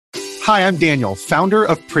Hi, I'm Daniel, founder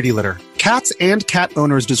of Pretty Litter. Cats and cat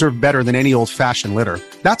owners deserve better than any old-fashioned litter.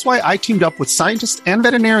 That's why I teamed up with scientists and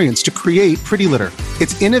veterinarians to create Pretty Litter.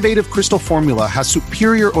 Its innovative crystal formula has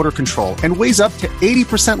superior odor control and weighs up to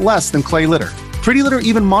 80% less than clay litter. Pretty Litter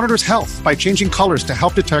even monitors health by changing colors to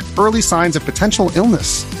help detect early signs of potential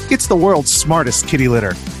illness. It's the world's smartest kitty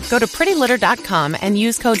litter. Go to prettylitter.com and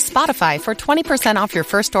use code SPOTIFY for 20% off your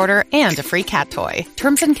first order and a free cat toy.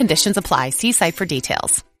 Terms and conditions apply. See site for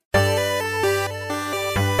details.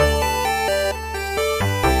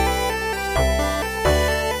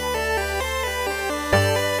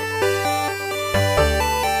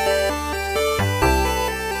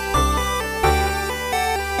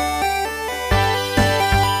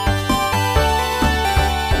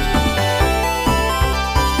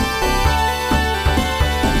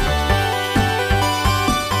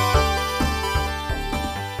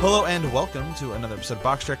 Hello and welcome to another episode of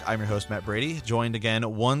Box Trek. I'm your host, Matt Brady, joined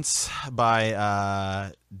again once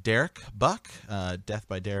by Derek Buck, Death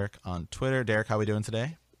by Derek on Twitter. Derek, how are we doing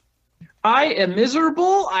today? I am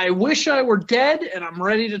miserable. I wish I were dead, and I'm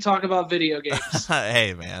ready to talk about video games.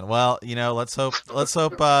 Hey, man. Well, you know, let's hope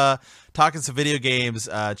talking some video games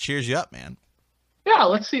cheers you up, man. Yeah,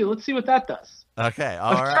 let's see what that does. Okay,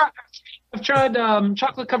 all right. I've tried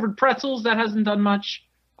chocolate-covered pretzels. That hasn't done much.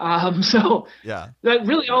 So yeah, that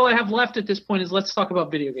really all I have left at this point is let's talk about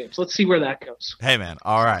video games. Let's see where that goes. Hey, man.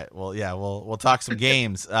 All right. Well, yeah, we'll talk some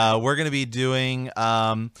games. We're going to be doing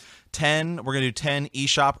 10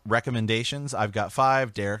 eShop recommendations. I've got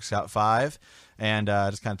 5. Derek's got 5, and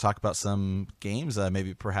just kind of talk about some games.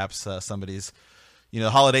 Maybe perhaps somebody's, the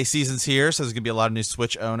holiday season's here, so there's going to be a lot of new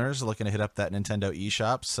Switch owners looking to hit up that Nintendo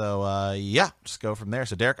eShop. So yeah, just go from there.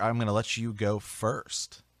 So Derek, I'm going to let you go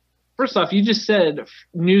first. First off, you just said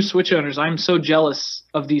new Switch owners. I'm so jealous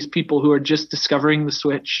of these people who are just discovering the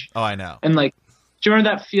Switch. Oh, I know. And do you remember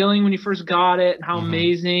that feeling when you first got it and how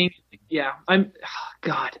amazing? Yeah,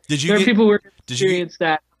 God. There are people who experience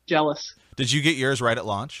that. Jealous. Did you get yours right at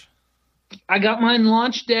launch? I got mine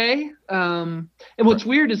launch day. And what's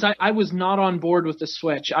weird is I was not on board with the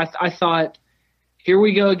Switch. I thought, here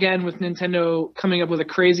we go again with Nintendo coming up with a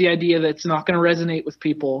crazy idea that's not going to resonate with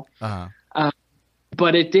people. Uh-huh.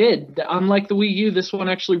 But it did. Unlike the Wii U, this one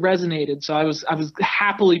actually resonated. So I was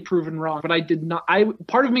happily proven wrong. But I did not.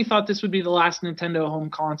 Part of me thought this would be the last Nintendo home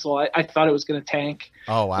console. I thought it was going to tank.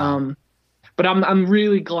 Oh wow! But I'm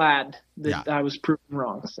really glad that I was proven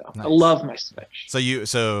wrong. So nice. I love my Switch.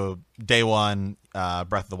 So day one,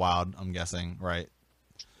 Breath of the Wild. I'm guessing, right?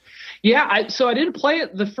 Yeah. I didn't play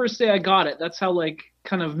it the first day I got it. That's how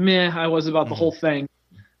kind of meh I was about the whole thing.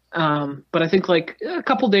 But I think a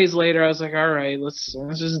couple days later, I was like, all right, let's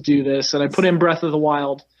just do this. And I put in Breath of the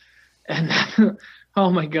Wild, and oh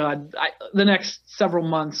my God, the next several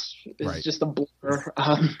months is just a blur.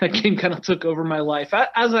 That game kind of took over my life,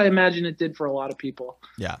 as I imagine it did for a lot of people.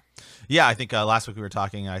 Yeah. Yeah. I think last week we were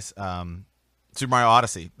talking, Super Mario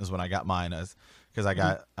Odyssey is when I got mine because I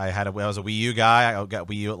was a Wii U guy. I got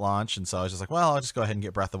Wii U at launch. And so I was just like, well, I'll just go ahead and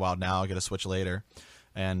get Breath of the Wild now. I'll get a Switch later.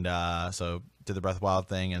 And, so did the Breath of the Wild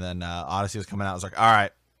thing, and then Odyssey was coming out. I was like, all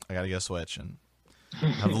right, I got to get a Switch, and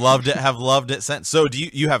have loved it since. So do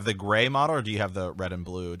you have the gray model, or do you have the red and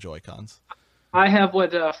blue Joy-Cons? I have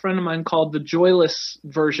what a friend of mine called the joyless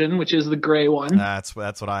version, which is the gray one. That's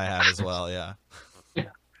what I have as well, yeah.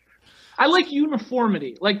 Yeah. I like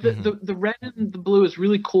uniformity. The red and the blue is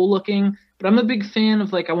really cool looking, but I'm a big fan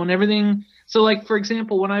of I want everything. So for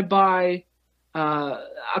example, when I buy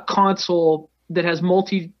a console that has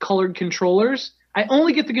multicolored controllers, I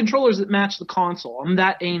only get the controllers that match the console. I'm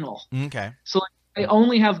that anal. Okay. So I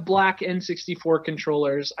only have black N64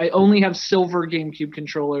 controllers. I only have silver GameCube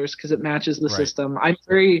controllers because it matches the system. I'm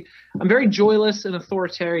very joyless and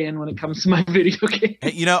authoritarian when it comes to my video games.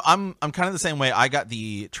 Hey, I'm kind of the same way. I got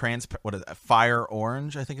the Fire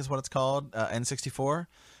Orange, I think is what it's called, N64.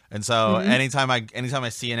 And so anytime I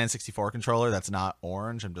see an N64 controller that's not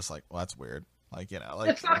orange, I'm just like, well, that's weird.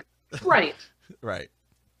 It's not right. Right.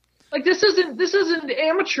 This isn't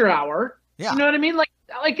amateur hour. Yeah. You know what I mean?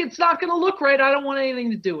 It's not going to look right. I don't want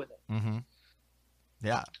anything to do with it. Mm-hmm.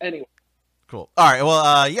 Yeah. Anyway. Cool. All right.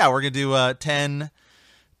 Well, we're going to do 10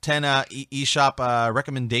 eShop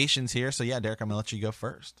recommendations here. So yeah, Derek, I'm going to let you go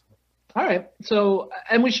first. All right. So,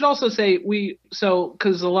 and we should also say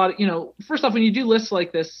because a lot of, first off, when you do lists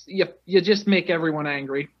like this, you just make everyone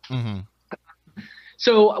angry. Mm-hmm.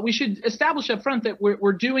 So we should establish up front that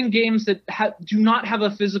we're doing games that do not have a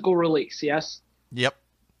physical release, yes? Yep.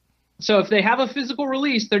 So if they have a physical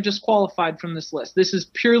release, they're disqualified from this list. This is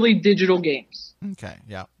purely digital games. Okay,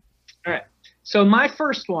 yeah. All right. So my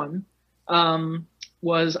first one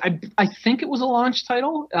was I think it was a launch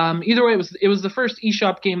title. Either way, it was the first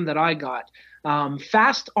eShop game that I got.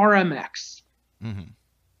 Fast RMX. Mm-hmm.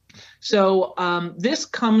 So this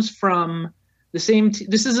comes from the same.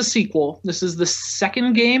 This is a sequel. This is the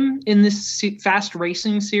second game in this Fast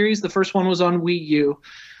Racing series. The first one was on Wii U,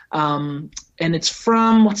 and it's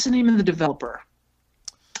from, what's the name of the developer?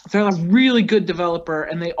 They're a really good developer,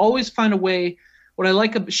 and they always find a way. What I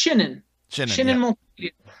like about Shin'en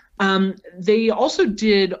Multimedia. They also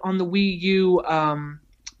did on the Wii U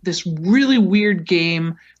this really weird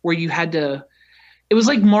game where you had to. It was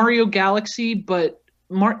like Mario Galaxy, but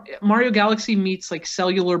Mario Galaxy meets like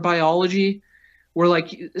cellular biology, where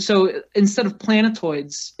like, so instead of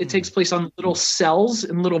planetoids, it takes place on little cells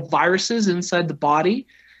and little viruses inside the body.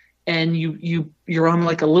 And you're on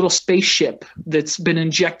like a little spaceship that's been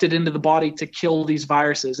injected into the body to kill these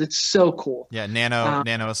viruses. It's so cool. Yeah, Nano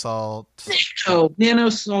Assault. Nano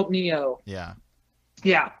Assault Neo. Yeah,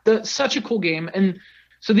 such a cool game. And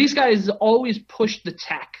so these guys always push the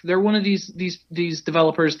tech. They're one of these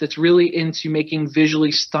developers that's really into making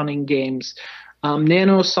visually stunning games.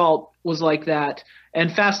 Nano Assault was like that,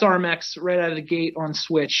 and Fast RMX right out of the gate on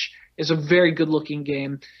Switch is a very good-looking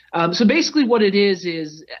game. So basically what it is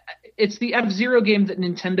it's the F-Zero game that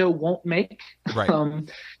Nintendo won't make. Right.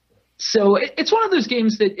 So it's one of those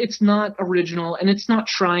games that it's not original, and it's not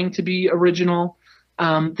trying to be original.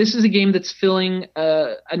 This is a game that's filling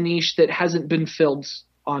a niche that hasn't been filled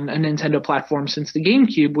on a Nintendo platform since the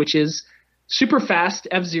GameCube, which is super fast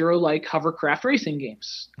F-Zero-like hovercraft racing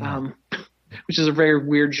games. Which is a very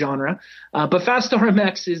weird genre. But Fast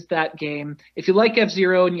RMX is that game. If you like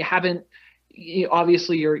F-Zero and you haven't,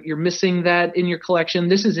 obviously you're missing that in your collection,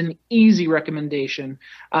 this is an easy recommendation.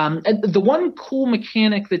 And the one cool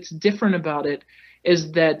mechanic that's different about it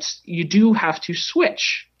is that you do have to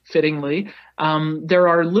switch, fittingly. There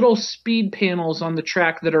are little speed panels on the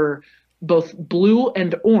track that are both blue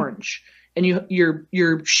and orange. And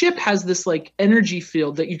your ship has this like energy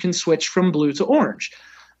field that you can switch from blue to orange.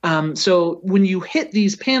 So when you hit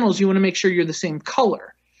these panels, you want to make sure you're the same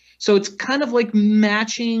color. So it's kind of like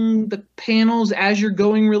matching the panels as you're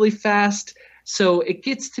going really fast. So it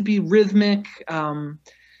gets to be rhythmic.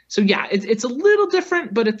 So yeah, it's a little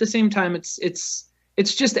different, but at the same time, it's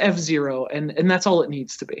just F-Zero, and that's all it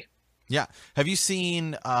needs to be. Yeah. Have you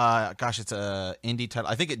seen? It's a indie title.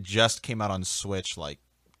 I think it just came out on Switch like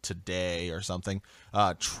today or something.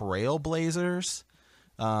 Trailblazers.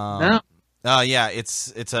 No. Yeah, it's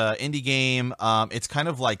a indie game. It's kind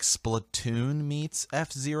of like Splatoon meets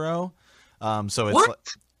F-Zero. So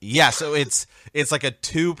it's so it's like a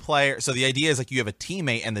 2-player. So the idea is like you have a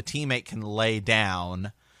teammate, and the teammate can lay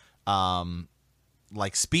down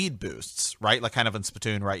like speed boosts, right? Like kind of in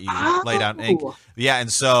Splatoon, right? You lay down ink. Yeah,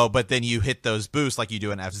 and so but then you hit those boosts like you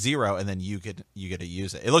do in F-Zero, and then you get to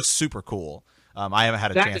use it. It looks super cool. I haven't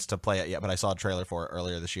had a chance to play it yet, but I saw a trailer for it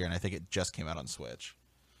earlier this year, and I think it just came out on Switch.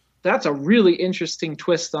 That's a really interesting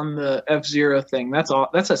twist on the F-Zero thing. That's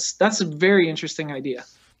a very interesting idea.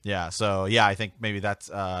 Yeah. So yeah, I think maybe that's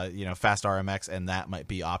Fast RMX, and that might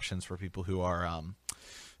be options for people who are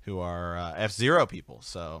F-Zero people.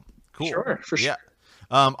 So cool. Sure, for sure. Yeah.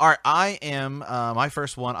 All right. I am my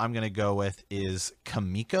first one I'm going to go with is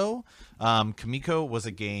Kamiko. Kamiko was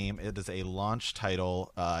a game. It is a launch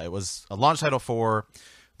title. It was a launch title for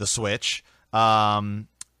the Switch.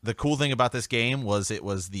 The cool thing about this game was it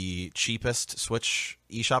was the cheapest Switch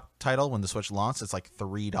eShop title when the Switch launched. It's like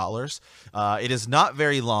 $3. It is not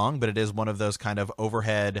very long, but it is one of those kind of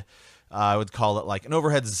overhead, I would call it like an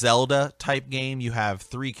overhead Zelda type game. You have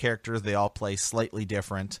 3 characters. They all play slightly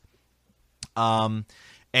different.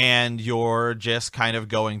 And you're just kind of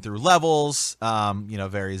going through levels,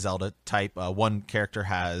 very Zelda type. One character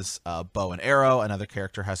has a bow and arrow. Another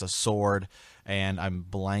character has a sword. And I'm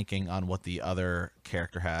blanking on what the other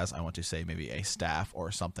character has. I want to say maybe a staff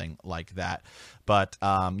or something like that. But,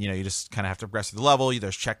 you just kind of have to progress through the level.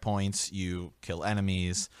 There's checkpoints. You kill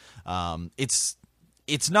enemies. It's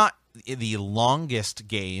not the longest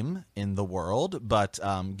game in the world, but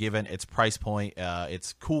given its price point,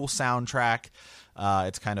 its cool soundtrack,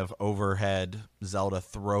 it's kind of overhead Zelda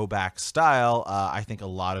throwback style. I think a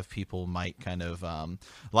lot of people might kind of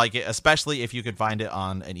like it, especially if you could find it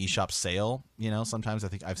on an eShop sale. Sometimes I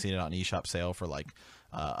think I've seen it on eShop sale for like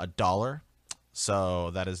 $1.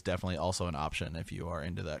 So that is definitely also an option if you are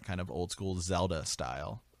into that kind of old school Zelda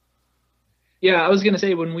style. Yeah, I was going to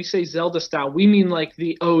say, when we say Zelda style, we mean like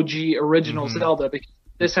the OG original Zelda, because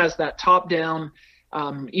this has that top-down,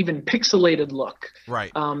 even pixelated look.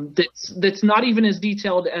 Right. That's not even as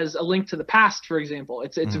detailed as A Link to the Past, for example.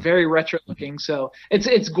 It's very retro looking, so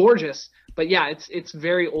it's gorgeous. But yeah, it's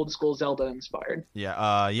very old school Zelda inspired.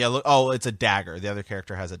 Yeah. Look. Oh, it's a dagger. The other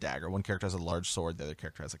character has a dagger. One character has a large sword. The other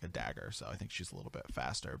character has like a dagger. So I think she's a little bit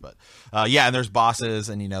faster. But yeah, and there's bosses,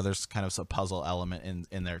 and there's kind of some puzzle element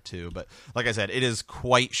in there too. But like I said, it is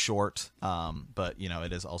quite short. But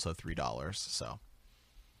it is also $3. So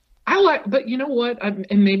but you know what?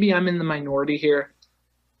 And maybe I'm in the minority here.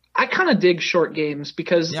 I kind of dig short games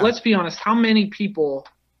because let's be honest, how many people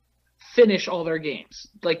finish all their games?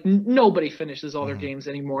 Like nobody finishes all their games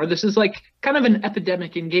anymore. This is like kind of an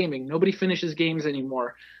epidemic in gaming. Nobody finishes games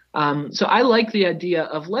anymore. So I like the idea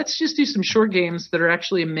of let's just do some short games that are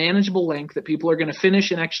actually a manageable length that people are going to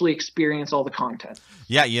finish and actually experience all the content.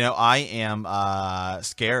 Yeah, I am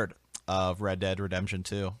scared of Red Dead Redemption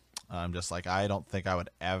 2. I'm just like, I don't think I would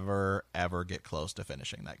ever get close to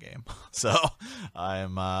finishing that game. So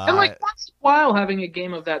I'm and like once in a while having a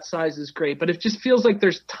game of that size is great, but it just feels like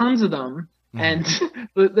there's tons of them, and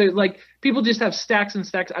they're like people just have stacks and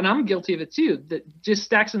stacks, and I'm guilty of it too. That just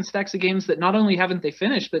stacks and stacks of games that not only haven't they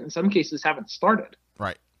finished, but in some cases haven't started.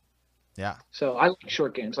 Right. Yeah. So I like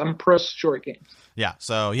short games. I'm pro short games. Yeah.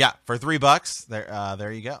 So yeah, for $3,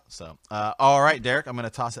 there you go. So all right, Derek, I'm going to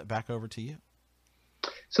toss it back over to you.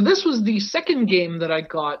 So this was the second game that I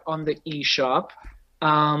got on the eShop.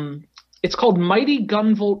 It's called Mighty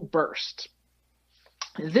Gunvolt Burst.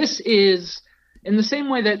 This is in the same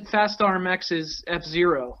way that Fast RMX is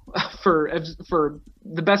F-Zero for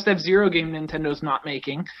the best F-Zero game Nintendo's not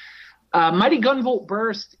making. Mighty Gunvolt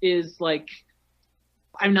Burst is like,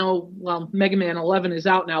 I know, well, Mega Man 11 is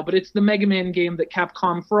out now, but it's the Mega Man game that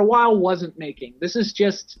Capcom for a while wasn't making. This is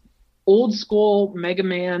just old school Mega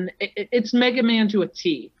Man. It's Mega Man to a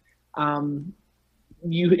T.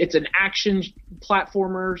 It's an action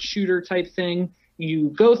platformer shooter type thing. You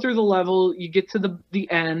go through the level, you get to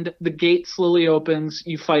the end, the gate slowly opens,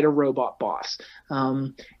 you fight a robot boss.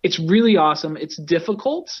 It's really awesome. It's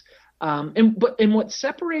difficult. And what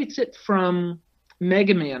separates it from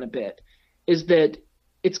Mega Man a bit is that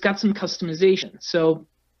it's got some customization. So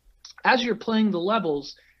as you're playing the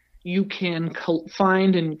levels, you can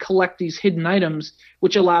find and collect these hidden items,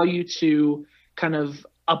 which allow you to kind of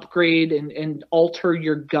upgrade and alter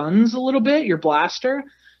your guns a little bit, your blaster.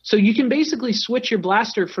 So you can basically switch your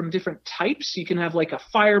blaster from different types. You can have like a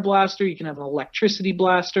fire blaster, you can have an electricity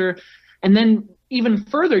blaster, and then even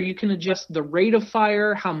further, you can adjust the rate of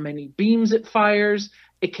fire, how many beams it fires.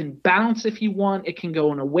 It can bounce if you want. It can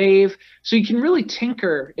go in a wave. So you can really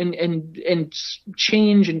tinker and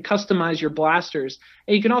change and customize your blasters.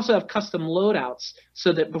 And you can also have custom loadouts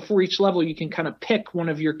so that before each level you can kind of pick one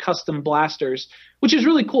of your custom blasters, which is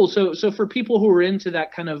really cool. So for people who are into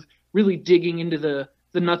that kind of really digging into the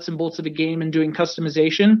nuts and bolts of a game and doing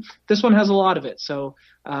customization, this one has a lot of it. So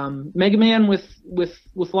Mega Man with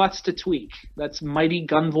lots to tweak. That's Mighty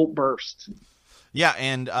Gunvolt Burst. Yeah,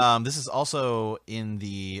 and this is also in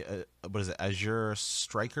the what is it, Azure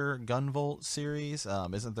Striker Gunvolt series?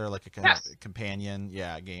 Isn't there like a kind of companion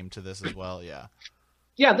game to this as well?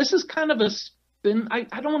 Yeah, this is kind of a spin. I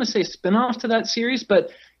don't want to say spin-off to that series, but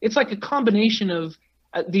it's like a combination of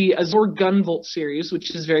the Azure Gunvolt series,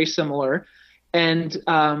 which is very similar, and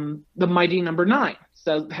the Mighty Number 9.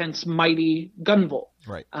 So hence Mighty Gunvolt.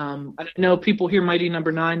 Right. I know people hear Mighty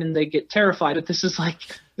Number 9 and they get terrified, but this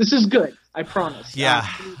is good. I promise. Yeah.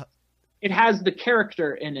 It has the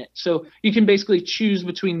character in it, so you can basically choose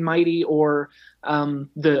between Mighty or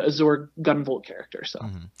the Azure Gunvolt character. So.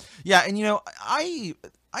 Mm-hmm. Yeah, and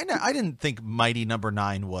I didn't think Mighty Number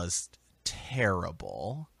 9 was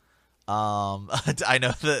terrible. I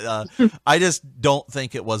know that I just don't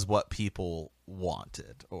think it was what people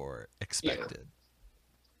wanted or expected. Yeah.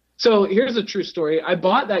 So here's a true story. I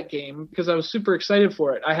bought that game because I was super excited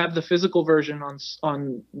for it. I have the physical version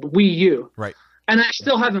on Wii U. Right. And I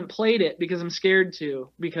still haven't played it because I'm scared to,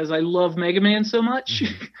 because I love Mega Man so much.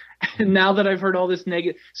 Mm-hmm. And now that I've heard all this as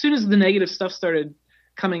soon as the negative stuff started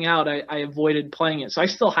coming out, I avoided playing it. So I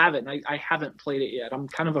still have it, and I haven't played it yet. I'm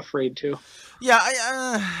kind of afraid to. Yeah,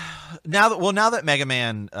 now that Mega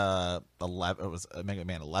Man 11 was Mega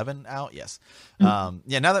Man 11 out, yes.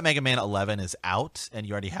 Mm-hmm. Now that Mega Man 11 is out, and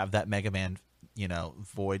you already have that Mega Man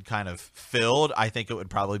void kind of filled, I think it would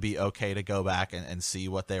probably be okay to go back and see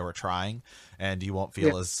what they were trying, and you won't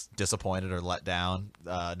feel as disappointed or let down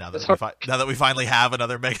now that we finally have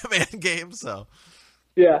another Mega Man game. So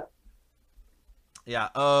yeah.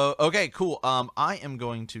 Okay, cool. I am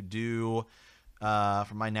going to do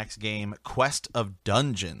for my next game, Quest of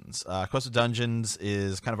Dungeons. Quest of Dungeons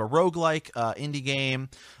is kind of a roguelike indie game.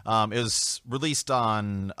 It was released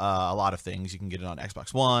on a lot of things. You can get it on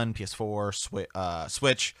Xbox One, PS4,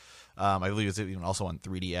 Switch. I believe it's even also on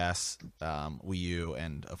 3DS, Wii U,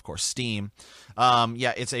 and of course Steam.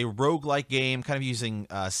 It's a roguelike game, kind of using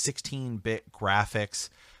 16-bit graphics,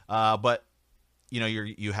 but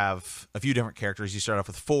you have a few different characters. You start off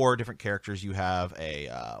with 4 different characters. You have a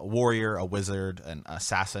warrior, a wizard, an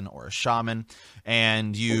assassin, or a shaman,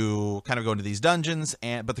 and you kind of go into these dungeons.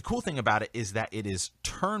 But the cool thing about it is that it is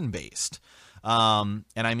turn-based. And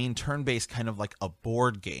I mean turn-based kind of like a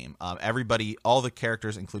board game. All the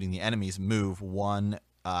characters, including the enemies, move one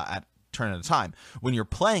turn at a time. When you're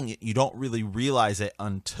playing it, you don't really realize it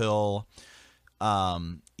until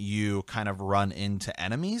you kind of run into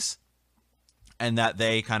enemies, and that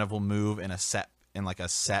they kind of will move in a set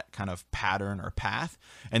kind of pattern or path.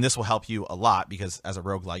 And this will help you a lot because as a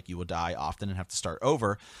roguelike, you will die often and have to start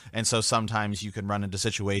over. And so sometimes you can run into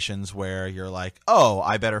situations where you're like, oh,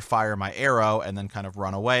 I better fire my arrow and then kind of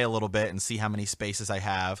run away a little bit and see how many spaces I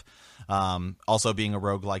have. Also, being a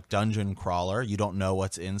roguelike dungeon crawler, you don't know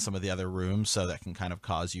what's in some of the other rooms, so that can kind of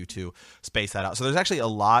cause you to space that out. So there's actually a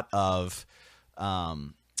lot of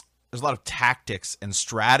tactics and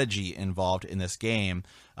strategy involved in this game.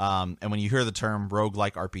 And when you hear the term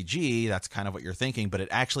roguelike RPG, that's kind of what you're thinking, but it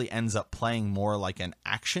actually ends up playing more like an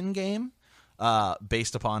action game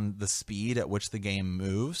based upon the speed at which the game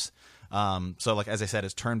moves. So like, as I said,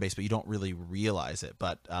 it's turn-based, but you don't really realize it.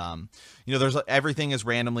 But, everything is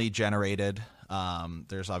randomly generated.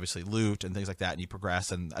 There's obviously loot and things like that, and you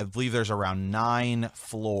progress. And I believe there's around 9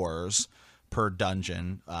 floors per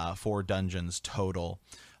dungeon, 4 dungeons total.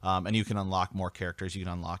 And you can unlock more characters. You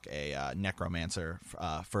can unlock a necromancer,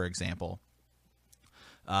 for example.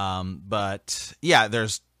 But yeah,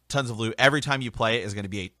 there's tons of loot. Every time you play it is going to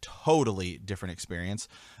be a totally different experience.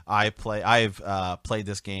 I've played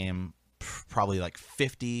this game probably like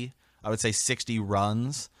 50, I would say 60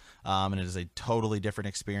 runs. And it is a totally different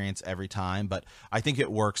experience every time. But I think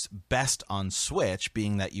it works best on Switch,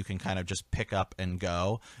 being that you can kind of just pick up and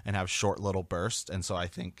go and have short little bursts. And so I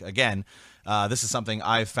think, again, this is something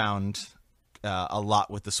I've found a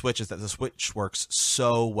lot with the Switch, is that the Switch works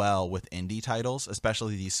so well with indie titles,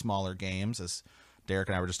 especially these smaller games. As Derek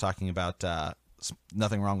and I were just talking about,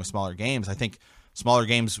 nothing wrong with smaller games. I think smaller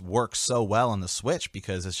games work so well on the Switch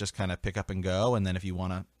because it's just kind of pick up and go. And then if you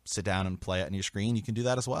want to sit down and play it on your screen, you can do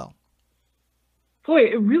that as well. Boy,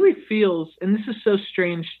 it really feels, and this is so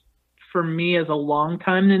strange for me as a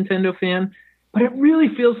longtime Nintendo fan, but it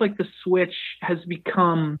really feels like the Switch has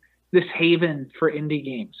become this haven for indie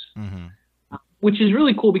games, which is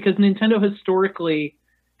really cool because Nintendo historically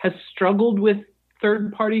has struggled with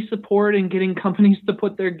third-party support and getting companies to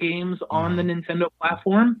put their games on the Nintendo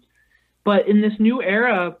platform. But in this new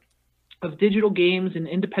era of digital games and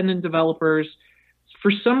independent developers,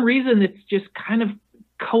 for some reason, it's just kind of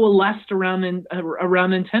coalesced around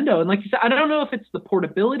Nintendo. And like you said, I don't know if it's the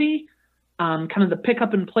portability, kind of the pick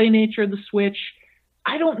up and play nature of the Switch.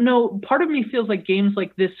 I don't know. Part of me feels like games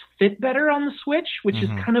like this fit better on the Switch, which is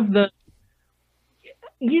kind of the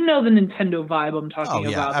Nintendo vibe I'm talking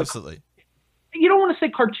about. Oh, yeah, absolutely. You don't want to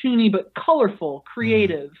say cartoony, but colorful,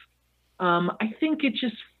 creative. I think it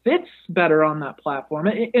just fits better on that platform.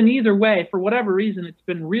 And either way, for whatever reason, it's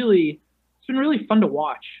been really fun to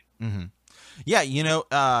watch. Yeah,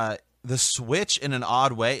 the Switch in an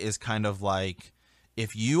odd way is kind of like,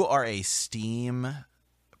 if you are a Steam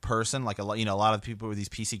person, like a lot of people with these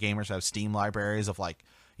PC gamers have Steam libraries of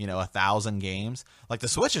 1,000 games. Like, the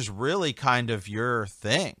Switch is really kind of your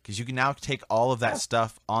thing because you can now take all of that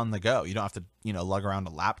stuff on the go. You don't have to lug around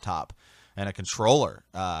a laptop and a controller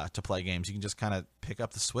to play games. You can just kind of pick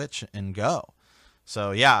up the Switch and go.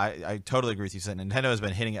 So yeah, I totally agree with you. So Nintendo has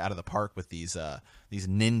been hitting it out of the park with these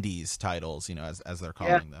Nindies titles, as they're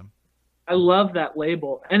calling them. I love that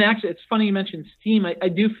label. And actually, it's funny you mentioned Steam. I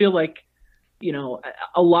do feel like,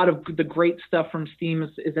 a lot of the great stuff from Steam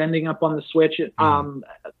is ending up on the Switch.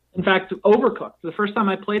 In fact, Overcooked, the first time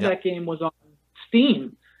I played that game was on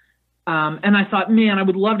Steam. And I thought, man, I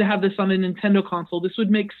would love to have this on a Nintendo console. This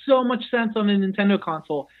would make so much sense on a Nintendo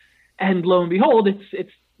console. And lo and behold,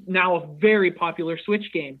 it's now a very popular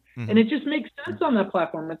Switch game. And it just makes sense on that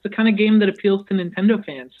platform. It's the kind of game that appeals to Nintendo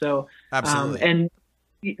fans. So, absolutely. And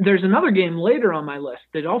there's another game later on my list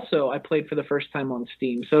that also I played for the first time on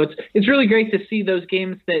Steam. So it's really great to see those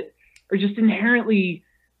games that are just inherently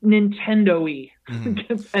Nintendo-y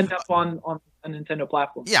end up on a Nintendo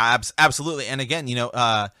platform. Yeah, absolutely. And again,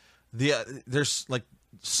 there's like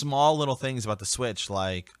small little things about the Switch,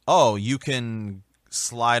 like, you can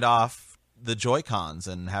slide off the Joy-Cons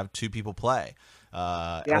and have two people play.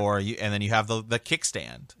 And then you have the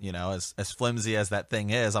kickstand, as flimsy as that thing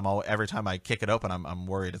is. Every time I kick it open, I'm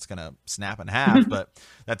worried it's going to snap in half, but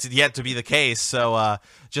that's yet to be the case. So,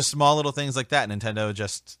 just small little things like that. Nintendo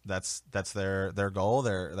that's their goal.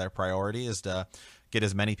 Their priority is to get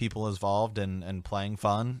as many people involved and playing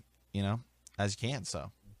fun, as you can.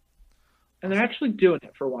 So. And they're actually doing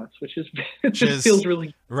it for once, which feels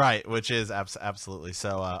really right. Which is absolutely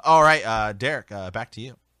so. All right, Derek, back to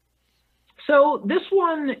you. So this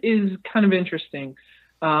one is kind of interesting.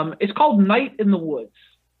 It's called Night in the Woods.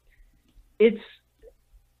 It's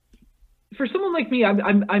for someone like me.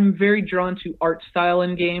 I'm very drawn to art style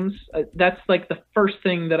in games. That's like the first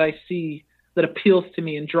thing that I see that appeals to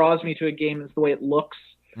me and draws me to a game is the way it looks.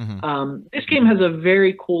 Mm-hmm. This game has a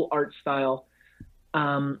very cool art style.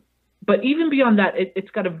 But even beyond that, it's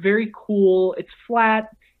got a very cool. It's flat.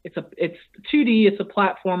 It's 2D. It's a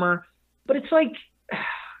platformer. But it's like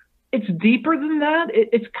it's deeper than that.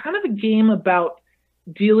 It's kind of a game about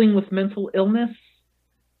dealing with mental illness.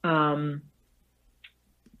 I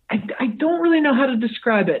don't really know how to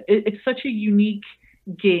describe it. It's such a unique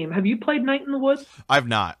game. Have you played Night in the Woods? I've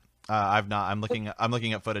not. I'm looking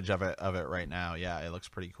at footage of it right now. Yeah, it looks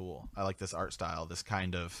pretty cool. I like this art style. This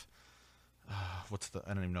kind of. I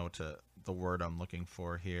don't even know the word I'm looking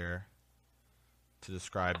for here to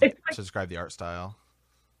describe the art style.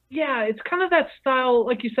 Yeah, it's kind of that style,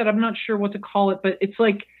 like you said. I'm not sure what to call it, but it's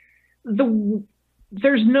like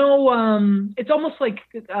there's no it's almost like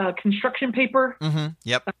construction paper. Mm-hmm.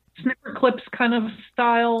 Yep. Snipper clips kind of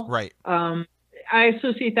style. Right. I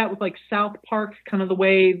associate that with like South Park, kind of the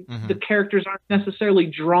way the characters aren't necessarily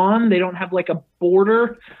drawn. They don't have like a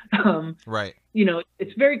border. Right.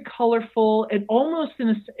 It's very colorful. And almost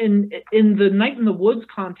in the Night in the Woods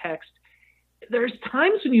context, there's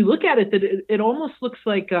times when you look at it that it almost looks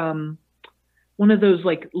like one of those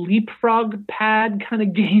like leapfrog pad kind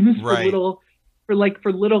of games right.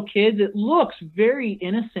 for little kids. It looks very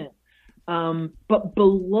innocent. But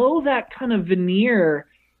below that kind of veneer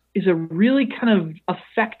is a really kind of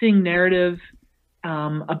affecting narrative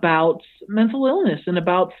about mental illness and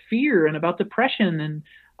about fear and about depression. And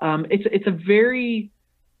it's a very,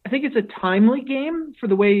 I think it's a timely game for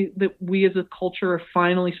the way that we as a culture are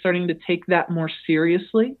finally starting to take that more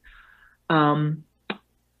seriously. It's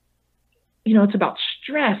about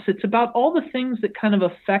stress. It's about all the things that kind of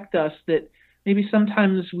affect us that maybe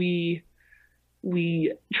sometimes we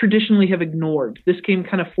traditionally have ignored. This game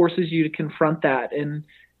kind of forces you to confront that and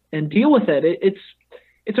deal with it.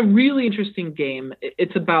 It's a really interesting game.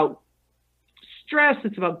 It's about stress.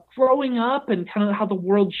 It's about growing up and kind of how the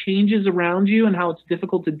world changes around you and how it's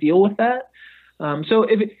difficult to deal with that. So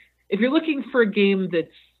if you're looking for a game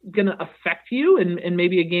that's going to affect you and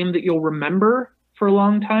maybe a game that you'll remember for a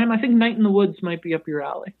long time, I think Night in the Woods might be up your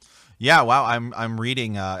alley. Yeah, wow. I'm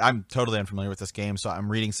reading. I'm totally unfamiliar with this game, so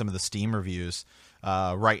I'm reading some of the Steam reviews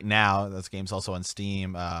right now. This game's also on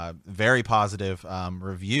Steam. Very positive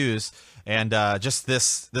reviews, and just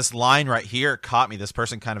this line right here caught me. This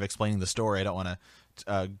person kind of explaining the story. I don't want to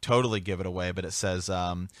totally give it away, but it says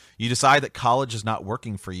you decide that college is not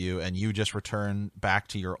working for you, and you just return back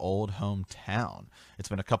to your old hometown. It's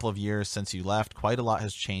been a couple of years since you left. Quite a lot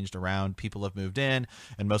has changed around. People have moved in,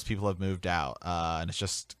 and most people have moved out. And it's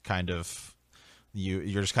just kind of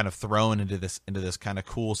you're just kind of thrown into this kind of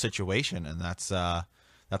cool situation, and that's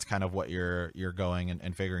kind of what you're going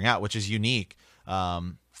and figuring out, which is unique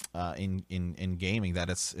in gaming. That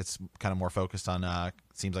it's kind of more focused on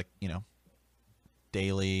seems like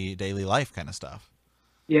daily life kind of stuff.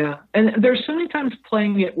 Yeah, and there's so many times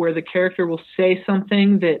playing it where the character will say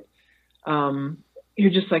something that you're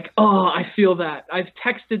just like, oh, I feel that. I've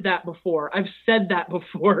texted that before. I've said that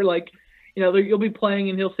before. Like, you'll be playing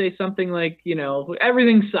and he'll say something like,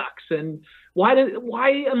 everything sucks. And why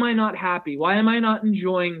am I not happy? Why am I not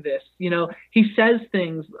enjoying this? He says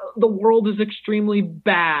things, the world is extremely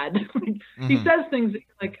bad. He says things that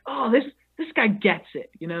you're like, oh, this guy gets it,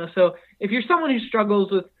 So if you're someone who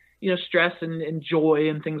struggles with, stress and joy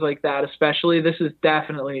and things like that, especially, this is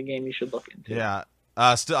definitely a game you should look into. Yeah.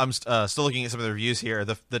 I'm still looking at some of the reviews here.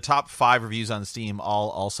 The top 5 reviews on Steam all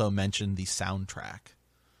also mention the soundtrack.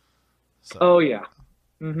 So, oh yeah.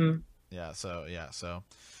 Mm-hmm. Yeah. So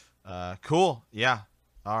cool. Yeah.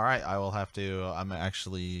 All right. I'm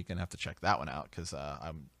actually gonna have to check that one out because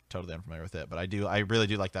I'm totally unfamiliar with it. But I really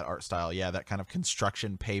do like that art style. Yeah, that kind of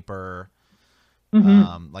construction paper,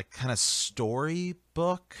 like kind of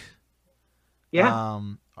storybook. Yeah.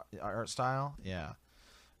 Art style. Yeah.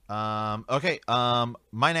 Okay.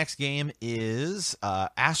 My next game is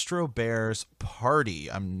Astro Bears Party.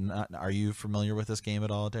 Are you familiar with this game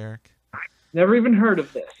at all, Derek? Never even heard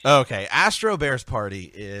of this. Okay, Astro Bears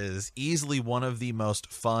Party is easily one of the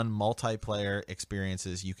most fun multiplayer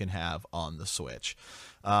experiences you can have on the Switch.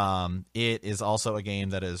 It is also a game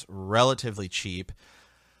that is relatively cheap.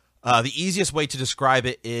 The easiest way to describe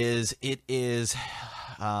it is it's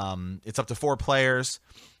up to 4 players.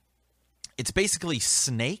 It's basically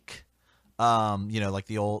Snake, like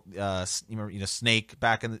the old Snake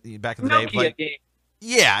back in the day. Game.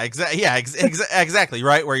 Yeah, exactly,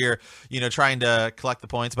 right, where you're trying to collect the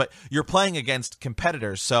points, but you're playing against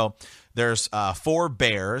competitors. So there's 4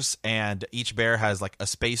 bears, and each bear has like a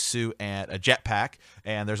spacesuit and a jetpack,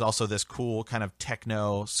 and there's also this cool kind of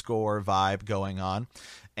techno score vibe going on.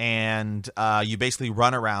 And you basically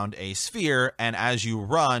run around a sphere, and as you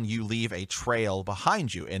run, you leave a trail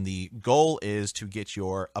behind you, and the goal is to get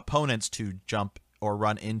your opponents to jump or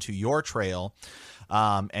run into your trail,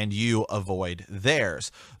 and you avoid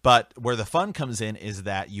theirs. But where the fun comes in is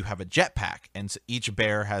that you have a jetpack, and so each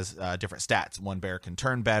bear has different stats. One bear can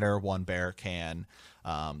turn better, one bear can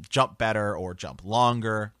jump better or jump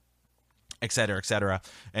longer, et cetera, et cetera.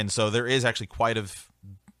 And so there is actually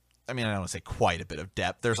I don't want to say quite a bit of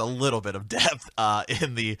depth. There's a little bit of depth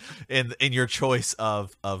in your choice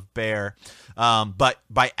of bear, but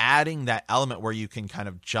by adding that element where you can kind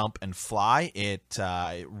of jump and fly, it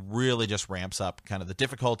really just ramps up kind of the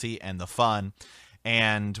difficulty and the fun.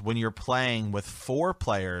 And when you're playing with 4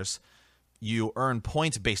 players, you earn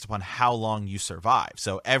points based upon how long you survive.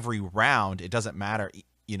 So every round, it doesn't matter,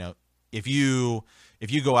 if you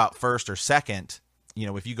go out first or second.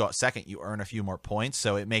 If you go out second, you earn a few more points.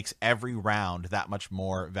 So it makes every round that much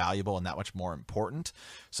more valuable and that much more important.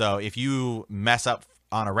 So if you mess up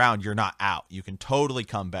on a round, you're not out. You can totally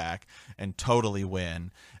come back and totally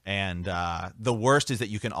win. And the worst is that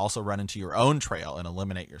you can also run into your own trail and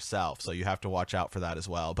eliminate yourself. So you have to watch out for that as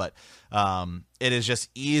well. But it is just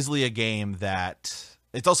easily a game that...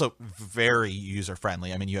 It's also very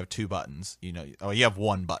user-friendly. I mean, you have 2 buttons. You have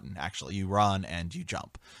 1 button, actually. You run and you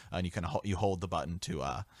jump. And you hold the button to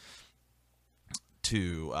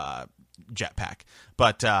jetpack.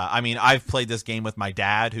 But, I've played this game with my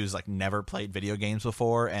dad, who's, like, never played video games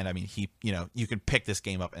before. And, you can pick this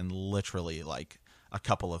game up in literally, like, a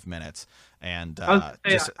couple of minutes. And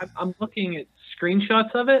I'm looking at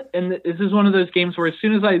screenshots of it, and this is one of those games where as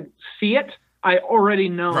soon as I see it, I already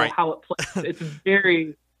know how it plays. It's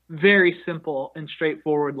very, very simple and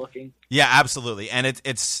straightforward looking. Yeah, absolutely. And it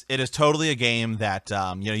is totally a game that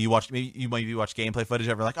you maybe watch gameplay footage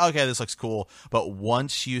of it, like, okay, this looks cool. But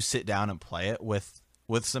once you sit down and play it with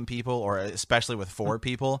some people, or especially with 4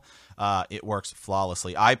 people, it works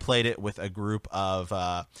flawlessly. I played it with a group of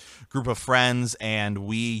friends, and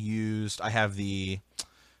I have the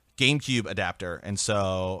GameCube adapter, and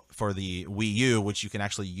so for the Wii U, which you can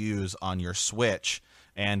actually use on your Switch,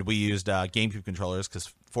 and we used GameCube controllers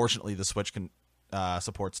because fortunately the Switch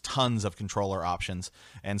supports tons of controller options,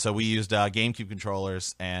 and so we used GameCube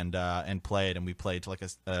controllers and played, and we played to like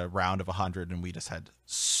a round of 100, and we just had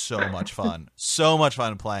so much fun,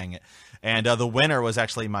 playing it. And the winner was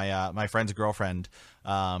actually my friend's girlfriend,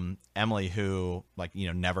 Emily, who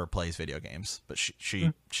never plays video games, but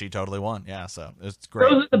she totally won. Yeah, so it's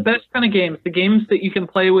great. Those are the best kind of games. The games that you can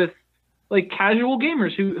play with like casual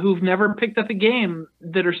gamers who've never picked up a game,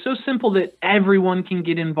 that are so simple that everyone can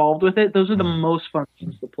get involved with it. Those are the most fun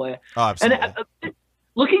games to play. Oh, absolutely. And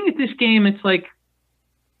looking at this game, it's like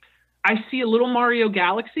I see a little Mario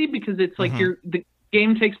Galaxy, because it's like the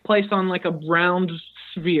game takes place on like a round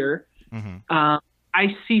sphere. Mm-hmm.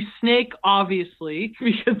 I see Snake, obviously,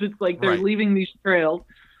 because it's like they're leaving these trails.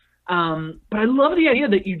 But I love the idea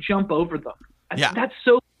that you jump over them. Yeah. That's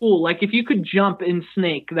so cool. Like, if you could jump in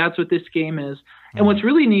Snake, that's what this game is. And what's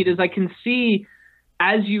really neat is I can see,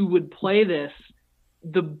 as you would play this,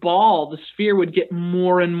 the sphere would get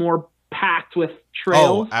more and more packed with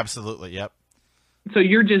trails. Oh, absolutely. Yep. So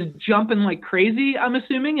you're just jumping like crazy, I'm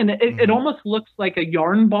assuming. And it almost looks like a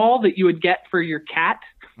yarn ball that you would get for your cat.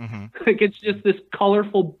 Mm-hmm. Like, it's just this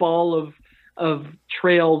colorful ball of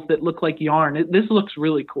trails that look like yarn. This looks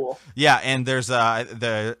really cool. Yeah, and there's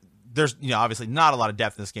obviously not a lot of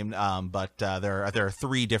depth in this game, but there are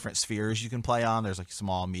 3 different spheres you can play on. There's like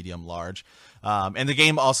small, medium, large, and the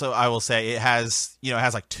game also, I will say, it has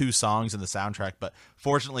like 2 songs in the soundtrack, but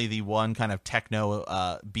fortunately the one kind of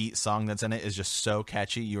techno beat song that's in it is just so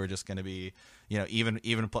catchy. You are just going to be, even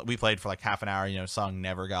we played for like half an hour. Song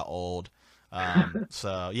never got old.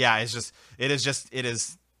 So yeah, it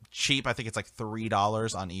is cheap. I think it's like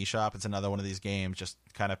 $3 on eShop. It's another one of these games, just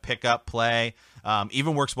kind of pick up, play.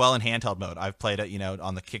 Even works well in handheld mode. I've played it,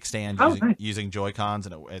 on the kickstand using Joy-Cons,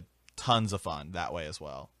 and it tons of fun that way as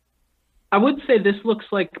well. I would say this looks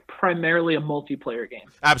like primarily a multiplayer game.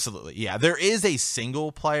 Absolutely. Yeah. There is a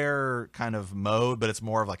single player kind of mode, but it's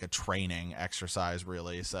more of like a training exercise,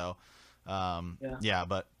 really. So, yeah,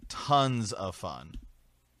 but tons of fun.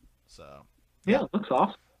 So, yeah, it looks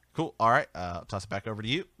awesome. Cool. All right. Toss it back over to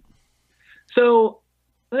you. So,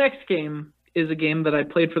 the next game is a game that I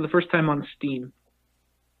played for the first time on Steam.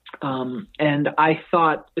 And I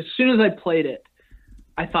thought, as soon as I played it,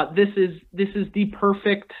 I thought this is the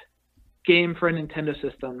perfect game for a Nintendo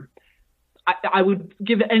system. I would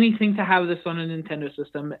give anything to have this on a Nintendo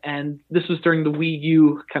system, and this was during the Wii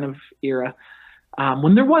U kind of era,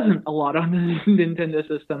 when there wasn't a lot on the Nintendo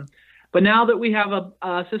system. But now that we have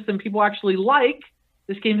a system people actually like,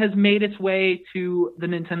 this game has made its way to the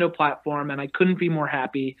Nintendo platform, and I couldn't be more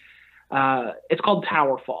happy. It's called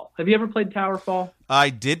Towerfall. Have you ever played Towerfall? I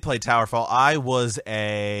did play Towerfall. I was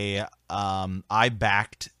I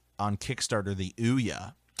backed on Kickstarter the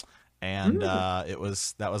Ouya, and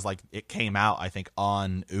it came out, I think,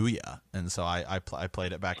 on Ouya, and so I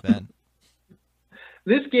played it back then.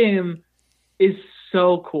 This game is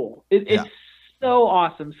so cool. It's so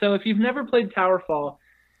awesome. So if you've never played Towerfall,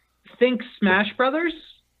 think Smash Brothers,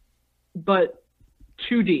 but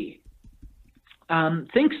 2D.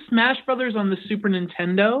 Think Smash Brothers on the Super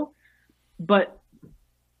Nintendo, but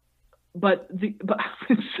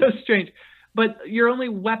it's so strange. But your only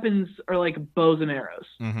weapons are like bows and arrows.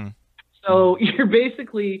 Mm-hmm. So you're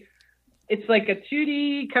basically, it's like a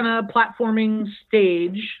 2D kind of platforming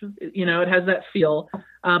stage. You know, it has that feel.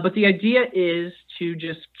 But the idea is to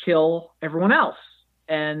just kill everyone else,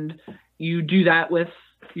 and you do that with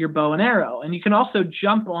your bow and arrow. And you can also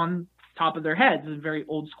jump on top of their heads in very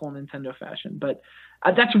old school Nintendo fashion, but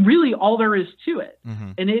that's really all there is to it.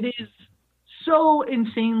 Mm-hmm. And it is so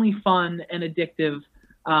insanely fun and addictive.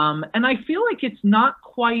 And I feel like it's not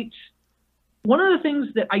quite one of the things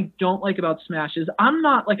that I don't like about Smash is I'm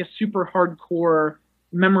not like a super hardcore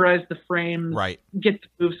memorize the frames, right, get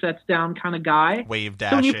the movesets down kind of guy. Wave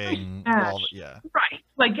dashing, Smash, right.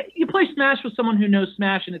 Like you play Smash with someone who knows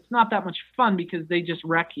Smash and it's not that much fun because they just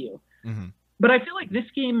wreck you. Mm-hmm. But I feel like this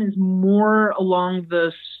game is more along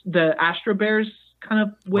the Astro Bears kind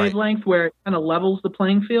of wavelength, where it kind of levels the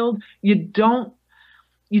playing field. You don't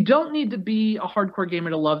need to be a hardcore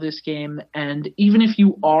gamer to love this game, and even if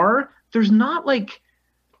you are, there's not a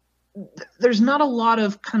lot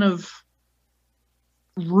of kind of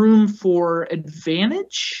room for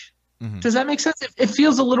advantage. Mm-hmm. Does that make sense? It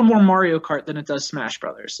feels a little more Mario Kart than it does Smash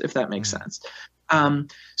Brothers, if that makes sense.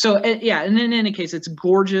 And in any case, it's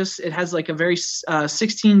gorgeous. It has like a very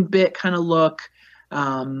 16-bit kind of look.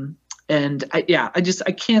 And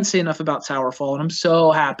I can't say enough about Towerfall, and I'm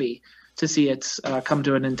so happy to see it's come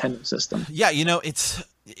to a Nintendo system. Yeah, you know, it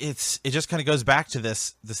just kind of goes back to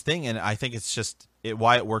this thing, and I think it's just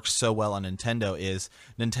why it works so well on Nintendo is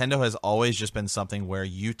Nintendo has always just been something where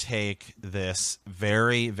you take this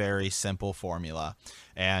very, very simple formula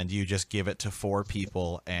and you just give it to 4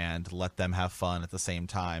 people and let them have fun at the same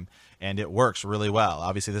time, and it works really well.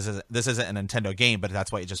 Obviously, this isn't a Nintendo game, but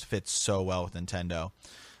that's why it just fits so well with Nintendo.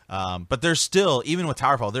 But there's still, even with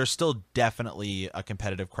Towerfall, there's still definitely a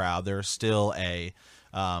competitive crowd. There's still a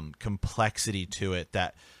complexity to it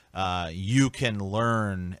that you can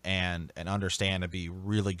learn and understand and be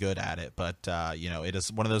really good at it. But, it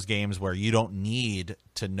is one of those games where you don't need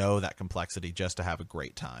to know that complexity just to have a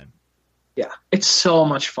great time. Yeah, it's so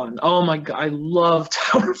much fun. Oh my God, I love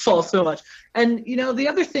Towerfall so much. And, the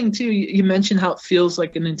other thing too, you mentioned how it feels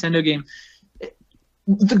like a Nintendo game.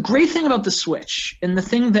 The great thing about the Switch, and the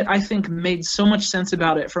thing that I think made so much sense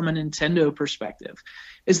about it from a Nintendo perspective,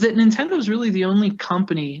 is that Nintendo is really the only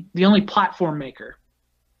company, the only platform maker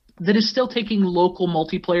that is still taking local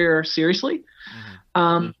multiplayer seriously.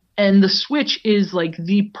 Mm-hmm. And the Switch is like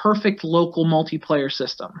the perfect local multiplayer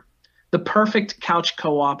system. The perfect couch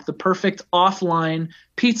co-op, the perfect offline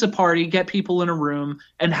pizza party, get people in a room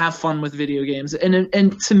and have fun with video games.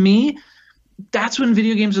 And to me, that's when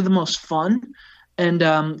video games are the most fun. And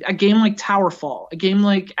a game like Towerfall, a game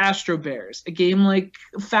like Astro Bears, a game like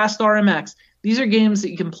Fast RMX, these are games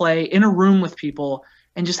that you can play in a room with people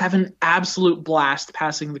and just have an absolute blast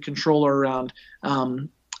passing the controller around.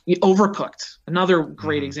 Overcooked, another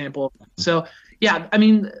great example. So, yeah, I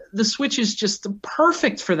mean, the Switch is just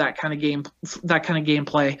perfect for that kind of game, that kind of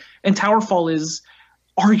gameplay. And Towerfall is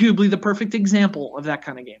arguably the perfect example of that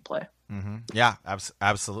kind of gameplay. Mm-hmm. Yeah,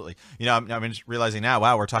 absolutely. I'm just realizing now,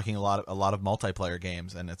 wow, we're talking a lot of multiplayer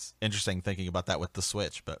games, and it's interesting thinking about that with the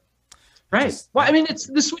Switch. But right, I mean,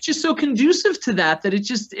 the Switch is so conducive to that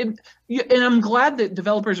and I'm glad that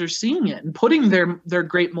developers are seeing it and putting their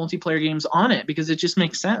great multiplayer games on it because it just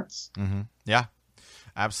makes sense. Mm-hmm. Yeah,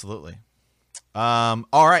 absolutely. All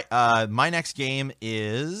right. My next game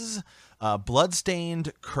is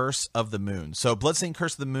Bloodstained Curse of the Moon. So Bloodstained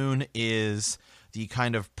Curse of the Moon is the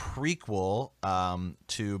kind of prequel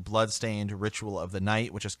to Bloodstained Ritual of the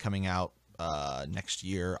Night, which is coming out next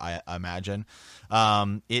year, I imagine.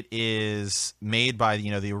 It is made by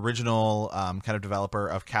the original kind of developer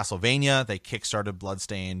of Castlevania. They kickstarted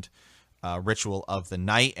Bloodstained Ritual of the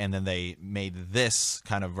Night, and then they made this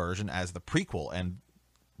kind of version as the prequel. And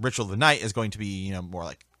Ritual of the Night is going to be more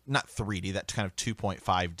like not 3D, that kind of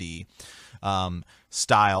 2.5D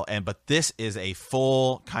style, but this is a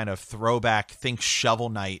full kind of throwback, think Shovel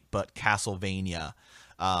Knight but Castlevania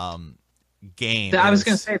game. I was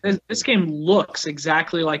going to say this game looks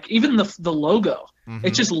exactly like, even the logo. Mm-hmm.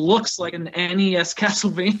 It just looks like an NES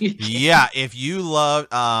Castlevania game. Yeah, if you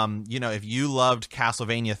loved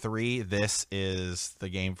Castlevania 3, this is the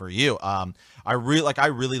game for you. I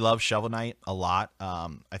really love Shovel Knight a lot.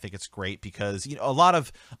 I think it's great because a lot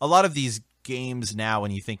of these games now, when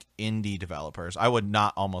you think indie developers, I would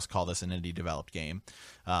not almost call this an indie developed game.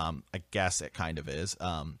 I guess it kind of is.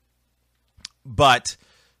 But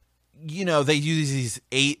they use these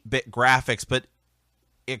 8-bit graphics, but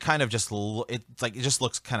it kind of just it just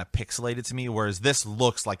looks kind of pixelated to me, whereas this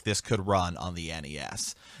looks like this could run on the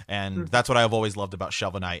NES. And that's what I've always loved about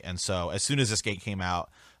Shovel Knight. And so as soon as this game came out,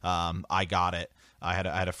 I got it. I had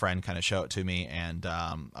a friend kind of show it to me, and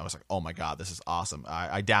I was like, oh my God, this is awesome.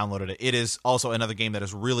 I downloaded it. It is also another game that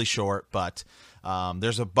is really short, but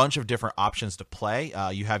there's a bunch of different options to play.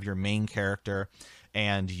 You have your main character,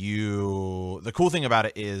 and the cool thing about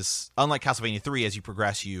it is, unlike Castlevania 3, as you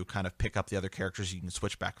progress, you kind of pick up the other characters. You can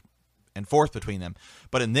switch back and forth between them.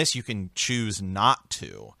 But in this, you can choose not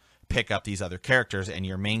to pick up these other characters, and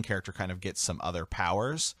your main character kind of gets some other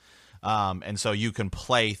powers. And so you can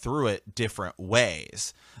play through it different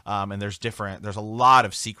ways. And there's a lot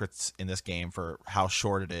of secrets in this game for how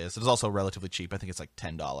short it is. It is also relatively cheap. I think it's like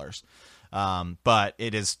 $10. But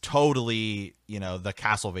it is totally, the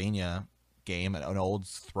Castlevania game, an old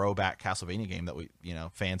throwback Castlevania game that we,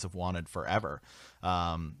 fans have wanted forever.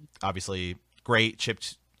 Obviously great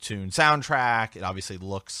chiptune soundtrack. It obviously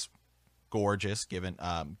looks gorgeous given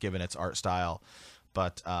its art style,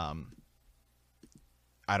 but,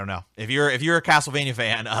 I don't know if you're a Castlevania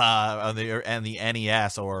fan and the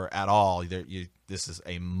NES or at all. This is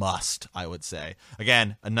a must, I would say.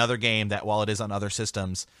 Again, another game that, while it is on other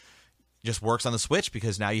systems, just works on the Switch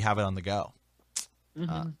because now you have it on the go.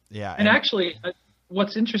 Mm-hmm. Yeah, and actually,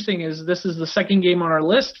 what's interesting is this is the second game on our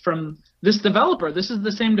list from this developer. This is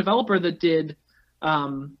the same developer that did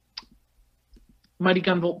Mighty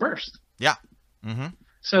Gunvolt Burst. Yeah. Mm-hmm.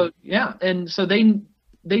 So yeah, and so they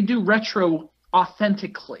do retro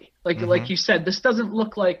authentically, like you said. This doesn't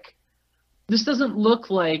look like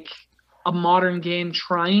a modern game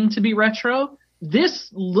trying to be retro. This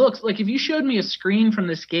looks like, if you showed me a screen from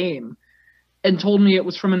this game and told me it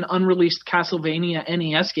was from an unreleased Castlevania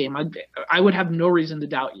NES game, I would have no reason to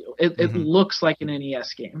doubt you. It looks like an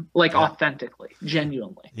NES game, authentically,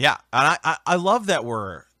 genuinely. Yeah, and I love that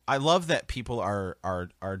people are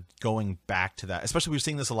going back to that. Especially, we're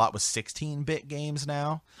seeing this a lot with 16-bit games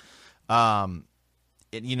now. Not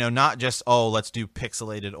just, let's do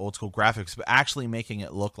pixelated old school graphics, but actually making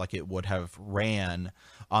it look like it would have ran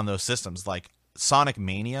on those systems. Like Sonic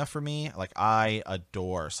Mania, for me, I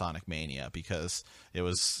adore Sonic Mania because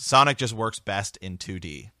Sonic just works best in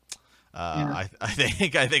 2D. I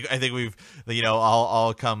think we've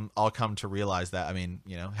all come to realize that. I mean,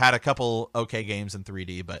 had a couple okay games in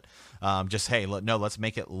 3D, but let's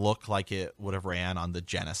make it look like it would have ran on the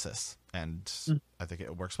Genesis, and I think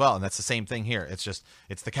it works well. And that's the same thing here. It's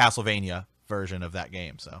the Castlevania version of that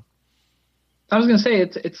game. So I was gonna say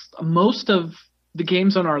it's most of the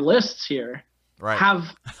games on our lists here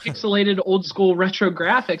have pixelated old school retro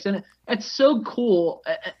graphics, and it's so cool.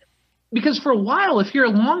 Because for a while, if you're a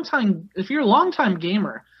longtime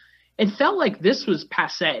gamer, it felt like this was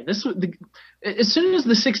passé. As soon as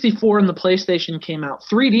the 64 and the PlayStation came out,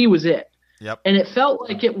 3D was it. Yep. And it felt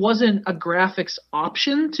like it wasn't a graphics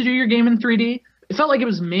option to do your game in 3D. It felt like it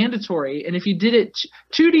was mandatory. And if you did it,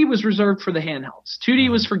 2D was reserved for the handhelds.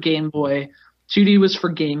 2D was for Game Boy. 2D was for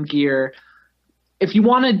Game Gear. If you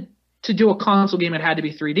wanted to do a console game, it had to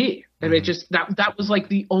be 3D. And it just that was like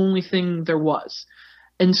the only thing there was.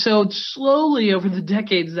 And so slowly over the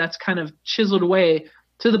decades, that's kind of chiseled away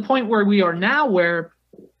to the point where we are now, where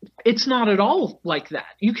it's not at all like that.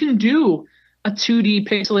 You can do a 2D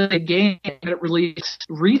pixelated game that released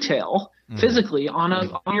retail physically on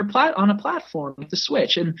a platform like the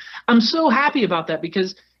Switch. And I'm so happy about that,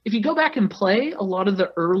 because if you go back and play a lot of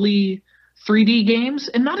the early 3D games,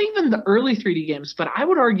 and not even the early 3D games, but I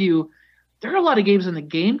would argue there are a lot of games in the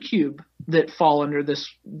GameCube that fall under this,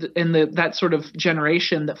 in that sort of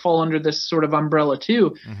generation, that fall under this sort of umbrella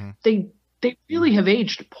too. Mm-hmm. They really have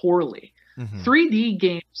aged poorly. Mm-hmm. 3D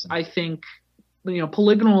games, I think,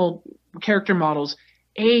 polygonal character models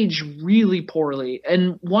age really poorly.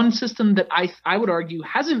 And one system that I would argue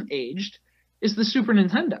hasn't aged is the Super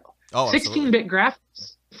Nintendo. Oh, 16-bit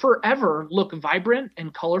graphics forever look vibrant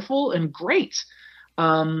and colorful and great.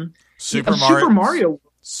 Super Mario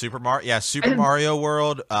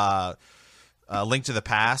World, Link to the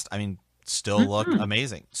Past, I mean, still look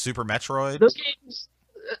amazing. Super Metroid. Those games,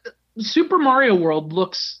 Super Mario World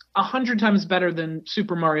looks 100 times better than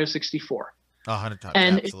Super Mario 64. 100 times,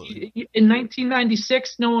 and absolutely. In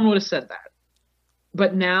 1996, no one would have said that.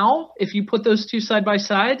 But now, if you put those two side by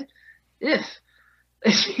side,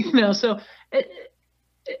 so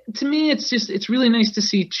to me, it's really nice to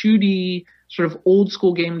see 2D sort of old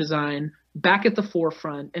school game design back at the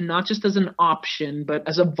forefront, and not just as an option, but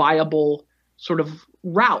as a viable sort of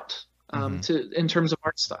route in terms of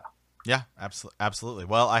art style. Yeah, absolutely.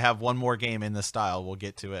 Well, I have one more game in this style. We'll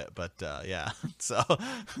get to it, but yeah. So,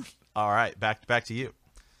 all right, back to you.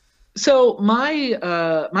 So my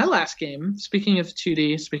last game, speaking of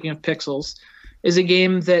 2D, speaking of pixels, is a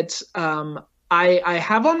game that I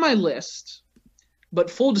have on my list, but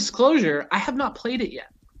full disclosure, I have not played it yet.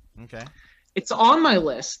 Okay. It's on my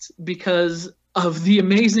list because of the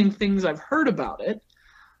amazing things I've heard about it.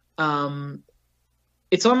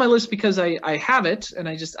 It's on my list because I have it, and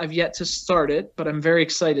I've yet to start it, but I'm very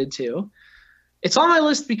excited to. It's on my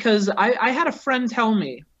list because I had a friend tell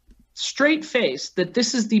me, straight face, that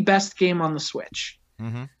this is the best game on the Switch.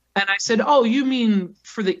 Mm-hmm. And I said, "Oh, you mean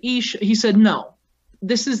for the He said, "No,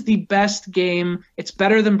 this is the best game. It's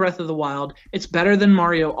better than Breath of the Wild. It's better than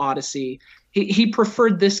Mario Odyssey." He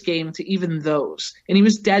preferred this game to even those, and he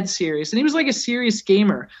was dead serious. And he was like a serious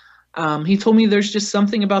gamer. He told me there's just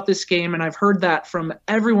something about this game, and I've heard that from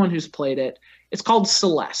everyone who's played it. It's called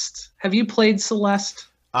Celeste. Have you played Celeste?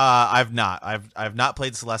 I've not. I've not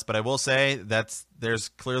played Celeste, but I will say there's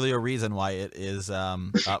clearly a reason why it is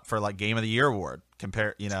up for like Game of the Year award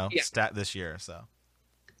stat this year. So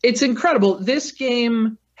it's incredible. This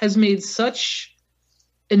game has made such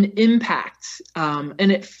an impact, and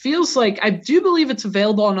it feels like, I do believe it's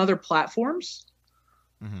available on other platforms,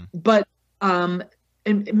 but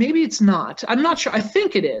and maybe it's not. I'm not sure. I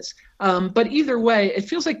think it is. But either way, it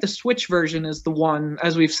feels like the Switch version is the one,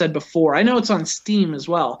 as we've said before. I know it's on Steam as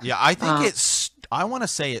well. Yeah, I think I want to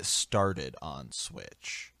say it started on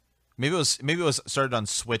Switch. Maybe it was started on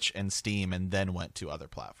Switch and Steam, and then went to other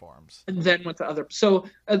platforms. And then went to other. So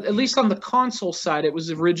at least on the console side, it was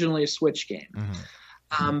originally a Switch game.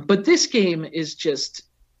 But this game is just,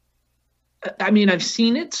 I mean, I've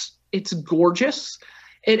seen it. It's gorgeous.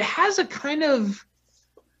 It has a kind of,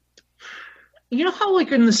 you know how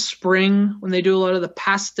like in the spring when they do a lot of the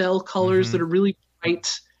pastel colors that are really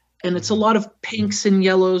bright, and it's a lot of pinks and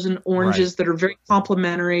yellows and oranges that are very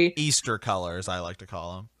complementary. Easter colors, I like to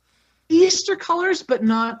call them. Easter colors, but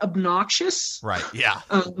not obnoxious. Right, yeah.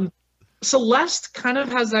 Celeste kind of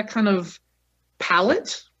has that kind of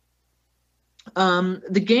palette.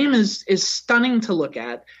 The game is stunning to look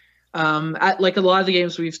at. Like a lot of the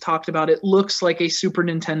games we've talked about, it looks like a Super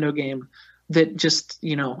Nintendo game that just,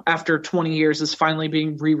 after 20 years is finally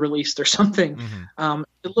being re-released or something.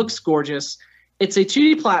 It looks gorgeous. It's a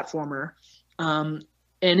 2D platformer. And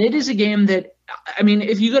it is a game that, I mean,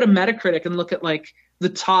 if you go to Metacritic and look at like the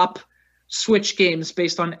top Switch games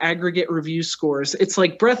based on aggregate review scores, it's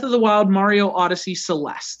like Breath of the Wild, Mario Odyssey,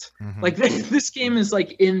 Celeste. Like this game is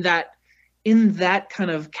like in that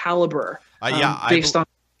kind of caliber.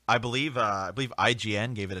 I believe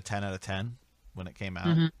IGN gave it a 10 out of 10 when it came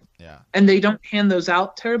out. Yeah. And they don't hand those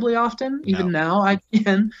out terribly often, even now,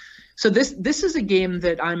 IGN. So this is a game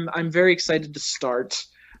that I'm very excited to start.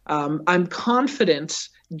 I'm confident,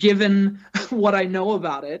 given what I know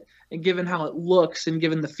about it, and given how it looks, and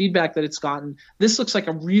given the feedback that it's gotten, this looks like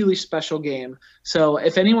a really special game. So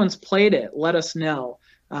if anyone's played it, let us know.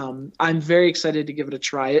 I'm very excited to give it a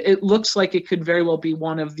try. It looks like it could very well be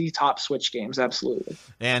one of the top Switch games, absolutely.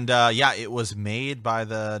 And it was made by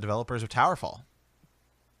the developers of Towerfall.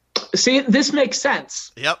 See, this makes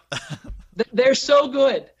sense. Yep. They're so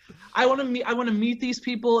good. I want to meet these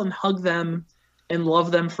people and hug them and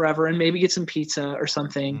love them forever, and maybe get some pizza or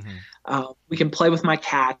something. We can play with my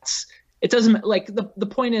cats. It doesn't, like, the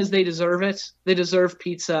point is they deserve it. They deserve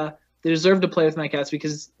pizza. They deserve to play with my cats,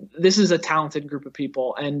 because this is a talented group of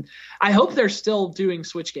people, and I hope they're still doing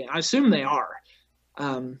Switch games. I assume they are,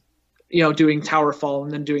 doing Towerfall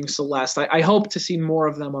and then doing Celeste. I hope to see more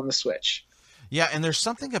of them on the Switch. Yeah, and there's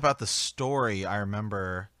something about the story I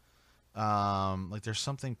remember Like there's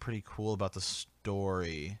something pretty cool about the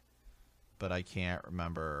story, but I can't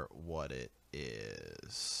remember what it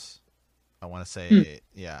is. I want to say,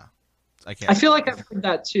 yeah, I can't. I feel like I've heard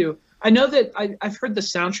that too. I know that I've heard the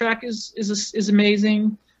soundtrack is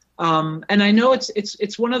amazing, and I know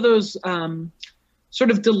it's one of those sort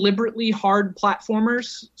of deliberately hard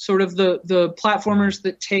platformers, sort of the platformers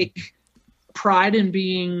that take pride in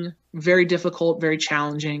being very difficult, very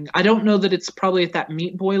challenging. I don't know that it's probably at that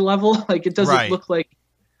Meat Boy level. Like it doesn't look like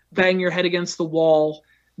bang your head against the wall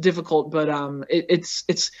difficult, but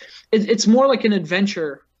it's more like an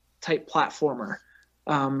adventure type platformer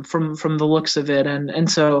from the looks of it, and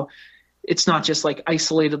so it's not just like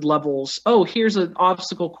isolated levels. Oh, here's an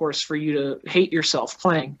obstacle course for you to hate yourself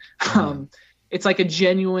playing. It's like a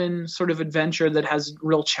genuine sort of adventure that has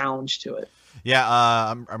real challenge to it. Yeah,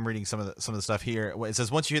 I'm reading some of the stuff here. It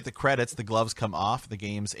says once you hit the credits, the gloves come off. The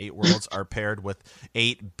game's 8 worlds are paired with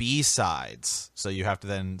 8 B-sides. So you have to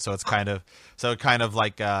then it's kind of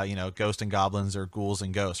like Ghost and Goblins or Ghouls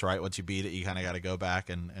and Ghosts, right? Once you beat it, you kind of got to go back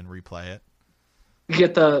and replay it. You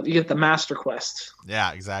get the Master Quest.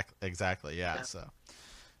 Yeah, exactly. Yeah. So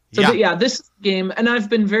this game, and I've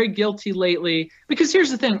been very guilty lately because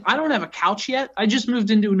here's the thing: I don't have a couch yet. I just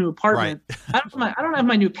moved into a new apartment. Right. I don't have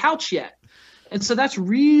my new couch yet, and so that's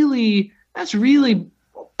really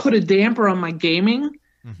put a damper on my gaming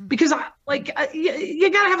because you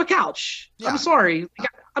gotta have a couch. Yeah. I'm sorry,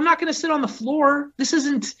 I'm not gonna sit on the floor. This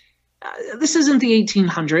isn't the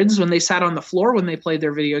 1800s when they sat on the floor when they played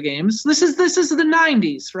their video games. This is the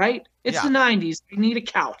 90s, right? It's the 90s. You need a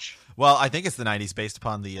couch. Well, I think it's the 90s based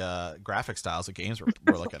upon the graphic styles of games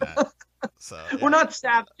we're looking at. So we're not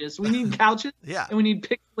savages. We need couches. And we need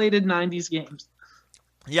pixelated 90s games.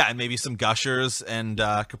 Yeah, and maybe some Gushers and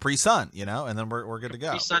Capri Sun, and then we're good to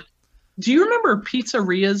go. Do you remember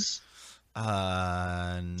pizzerias?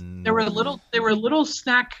 No. They were a little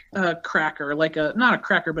snack cracker, like not a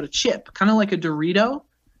cracker but a chip, kind of like a Dorito.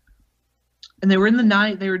 And they were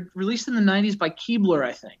they were released in the 90s by Keebler,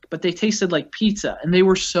 I think, but they tasted like pizza and they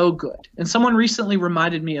were so good. And someone recently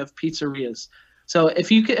reminded me of pizzerias. So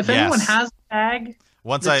if anyone has a bag,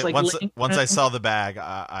 once I saw the bag,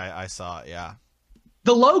 I saw it. Yeah.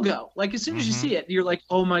 The logo, like as soon as you see it, you're like,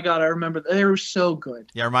 "Oh my god, I remember! They were so good."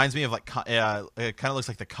 Yeah, it reminds me of it kind of looks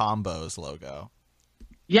like the Combos logo.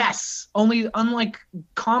 Yes, only unlike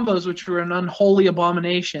Combos, which were an unholy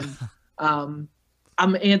abomination. I'm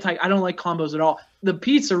anti. I don't like Combos at all. The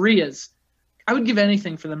pizzerias, I would give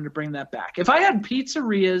anything for them to bring that back. If I had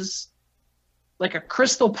pizzerias, like a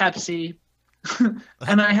Crystal Pepsi,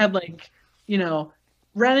 and I had Ren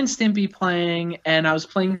and Stimpy playing, and I was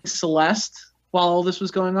playing Celeste while all this was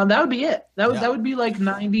going on, that would be it. That would be like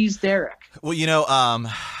 90s Derek. Well,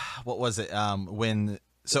 what was it?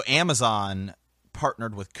 So Amazon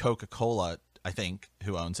partnered with Coca-Cola, I think,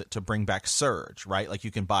 who owns it, to bring back Surge, right? Like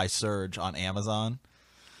you can buy Surge on Amazon.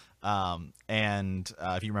 And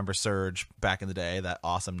if you remember Surge back in the day, that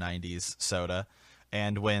awesome 90s soda.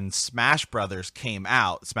 And when Smash Brothers came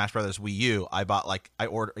out, Smash Brothers Wii U, I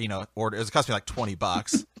ordered, it was cost me like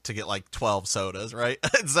 $20 to get like 12 sodas, right?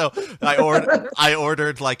 And so I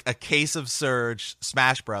ordered like a case of Surge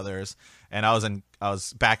Smash Brothers, and I was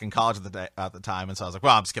back in college at the time, and so I was like,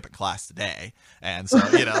 well, I'm skipping class today, and so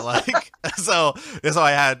so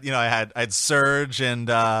I had Surge and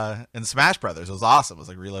Smash Brothers. It was awesome. It was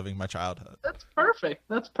like reliving my childhood. That's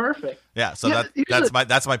perfect. Yeah, so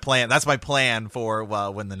that's my plan. That's my plan for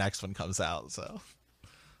when the next one comes out. So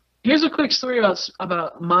here's a quick story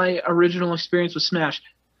about my original experience with Smash.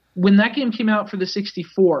 When that game came out for the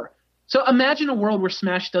 64. So imagine a world where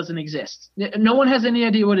Smash doesn't exist. No one has any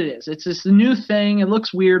idea what it is. It's this new thing. It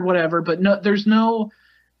looks weird, whatever, but Smash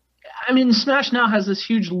now has this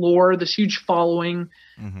huge lore, this huge following,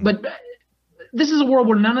 but this is a world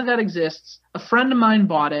where none of that exists. A friend of mine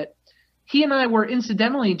bought it. He and I were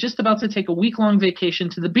incidentally just about to take a week-long vacation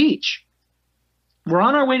to the beach. We're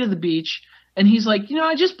on our way to the beach, and he's like,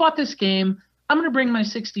 I just bought this game. I'm going to bring my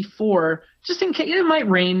 64 just in case it might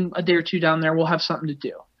rain a day or two down there. We'll have something to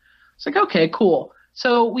do. It's like, okay, cool.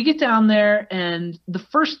 So we get down there, and the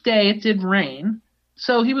first day it did rain.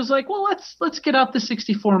 So he was like, well, let's get out the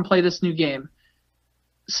 64 and play this new game.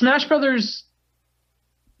 Smash Brothers,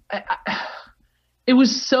 it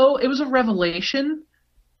was a revelation.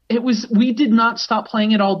 We did not stop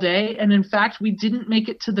playing it all day, and in fact, we didn't make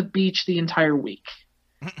it to the beach the entire week.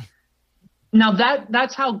 Now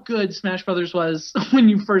that's how good Smash Brothers was when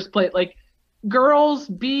you first played. Like, girls,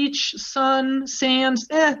 beach, sun, sands,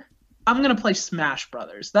 I'm going to play Smash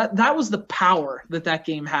Brothers. That was the power that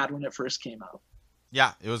game had when it first came out.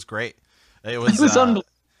 Yeah, it was great. It was unbelievable.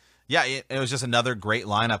 Yeah, it was just another great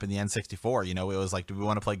lineup in the N64. You know, it was like, do we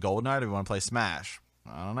want to play GoldenEye or do we want to play Smash?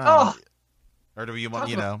 I don't know. Oh, or do we want,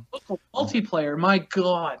 local multiplayer? My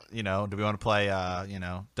God. You know, do we want to play,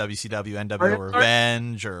 WCW, NWO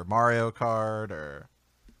Revenge or Mario Kart or?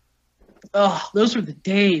 Oh, those are the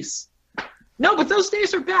days. No, but those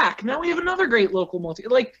days are back. Now we have another great local multi.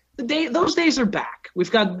 Like those days are back. We've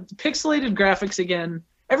got pixelated graphics again.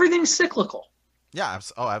 Everything's cyclical. Yeah.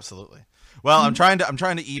 Absolutely. Well, I'm trying to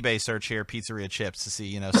eBay search here pizzeria chips to see.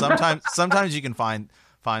 You know, sometimes you can find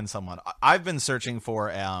someone. I've been searching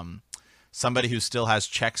for somebody who still has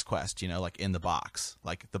Chex Quest. You know, like in the box,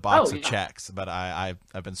 like the box of Chex. But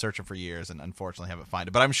I've been searching for years and unfortunately haven't found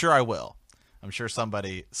it. But I'm sure I will. I'm sure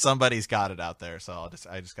somebody's got it out there. So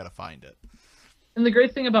I just got to find it. And the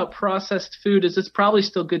great thing about processed food is it's probably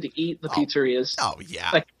still good to eat in the pizzerias. Oh yeah.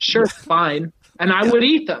 Like sure, it's fine. And I would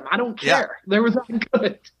eat them. I don't care. They were that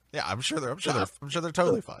good. Yeah, I'm sure they're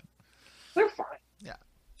totally fine. They're fine.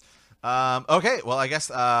 Yeah. Okay. Well, I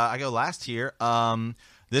guess I go last here.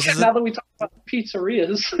 This is now that we talk about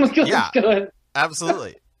pizzerias. Let's go ahead.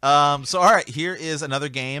 Absolutely. So all right, here is another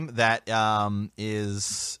game that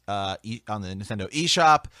is on the Nintendo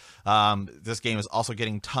eShop. This game is also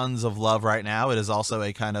getting tons of love right now. It is also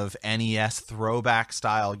a kind of NES throwback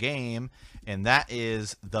style game, and that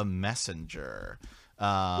is The Messenger.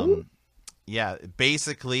 Yeah,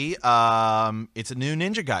 basically, it's a new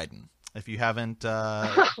Ninja Gaiden. If you haven't,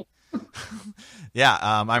 I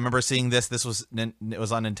remember seeing this. It was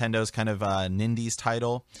on Nintendo's kind of Nindies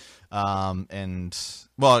title, and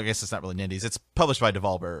well, I guess it's not really Nindies. It's published by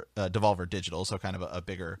Devolver Digital, so kind of a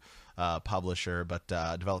bigger publisher, but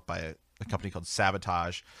developed by a company called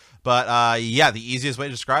Sabotage. But the easiest way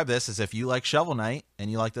to describe this is if you like Shovel Knight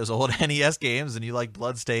and you like those old NES games and you like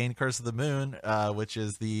Bloodstained, Curse of the Moon, which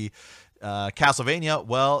is the Castlevania,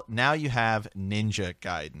 well, now you have Ninja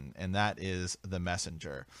Gaiden, and that is The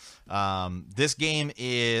Messenger. This game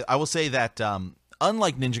is, I will say that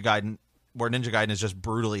unlike Ninja Gaiden, where Ninja Gaiden is just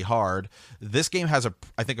brutally hard, this game has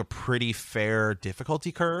I think a pretty fair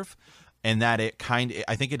difficulty curve, and that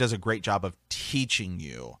I think it does a great job of teaching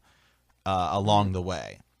you along the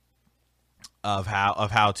way of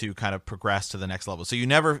how to kind of progress to the next level. So you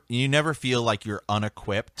never feel like you're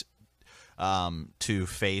unequipped to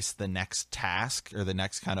face the next task or the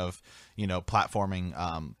next kind of,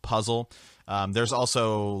 platforming puzzle. There's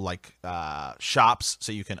also like shops,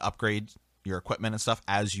 so you can upgrade your equipment and stuff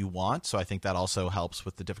as you want. So I think that also helps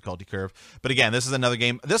with the difficulty curve. But again, this is another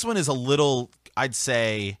game. This one is a little, I'd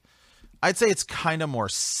say it's kind of more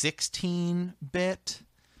 16-bit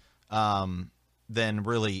than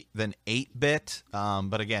 8-bit.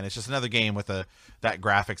 But again, it's just another game with that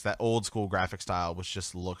graphics, that old school graphic style, which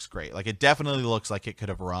just looks great. Like it definitely looks like it could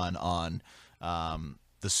have run on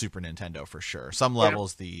the Super Nintendo for sure. Some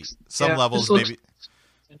levels maybe.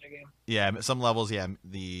 Yeah, some levels,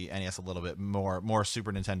 the NES a little bit more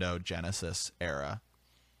Super Nintendo Genesis era.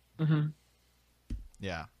 Mm-hmm.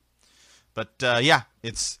 Yeah. But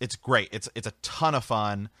it's great. It's a ton of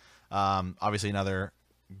fun. Obviously another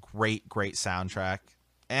great soundtrack.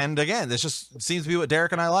 And again, this just seems to be what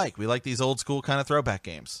Derek and I like. We like these old school kind of throwback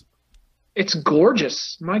games. It's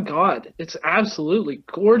gorgeous. My God, it's absolutely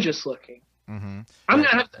gorgeous looking. Mm-hmm. I'm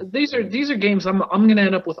gonna these are games I'm gonna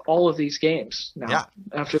end up with all of these games now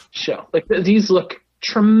after the show. Like these look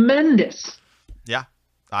tremendous. Yeah,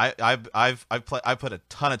 I've put a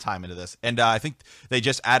ton of time into this, and I think they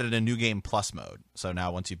just added a new game plus mode. So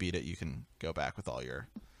now once you beat it, you can go back with all your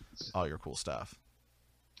cool stuff.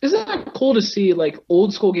 Isn't that cool to see like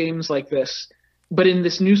old school games like this, but in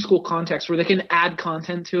this new school context where they can add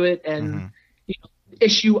content to it and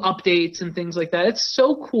issue updates and things like that? It's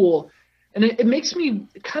so cool. And it makes me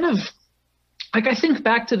kind of like, I think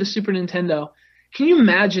back to the Super Nintendo. Can you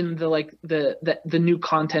imagine the new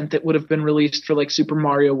content that would have been released for like Super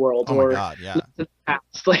Mario World my God, yeah. The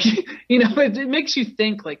past? Like, it makes you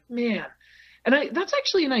think like, man. And that's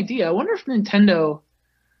actually an idea. I wonder if Nintendo,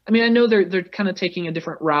 I mean, I know they're kind of taking a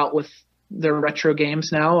different route with their retro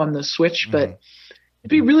games now on the Switch, but it'd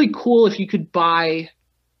be really cool if you could buy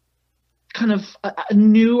kind of a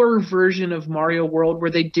newer version of Mario World where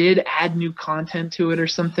they did add new content to it or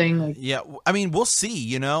something. Yeah, I mean, we'll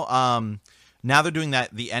see, now they're doing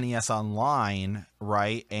the NES Online,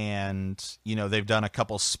 right? And, they've done a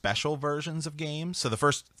couple special versions of games. So the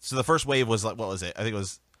first wave was like, what was it? I think it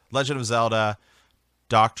was Legend of Zelda,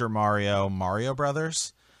 Dr. Mario, Mario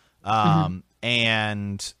Brothers. And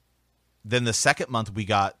then the second month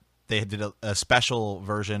they did a special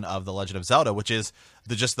version of the Legend of Zelda, which is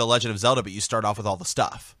just the Legend of Zelda, but you start off with all the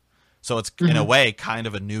stuff. So it's in a way kind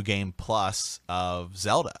of a new game plus of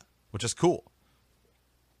Zelda, which is cool.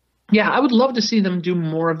 Yeah, I would love to see them do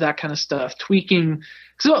more of that kind of stuff, tweaking.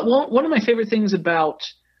 So one of my favorite things about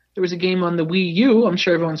there was a game on the Wii U, I'm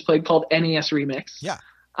sure everyone's played, called NES Remix. Yeah.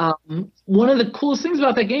 One of the coolest things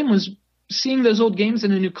about that game was seeing those old games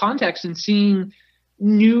in a new context and seeing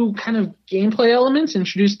new kind of gameplay elements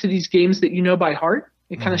introduced to these games that you know by heart.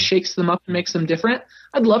 It kind of shakes them up and makes them different.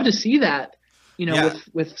 I'd love to see that,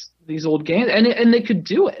 with these old games, and they could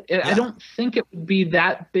do it. I don't think it would be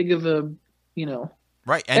that big of a,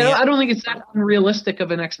 Right. I don't think it's that unrealistic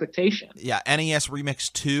of an expectation. Yeah, NES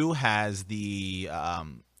Remix 2 has the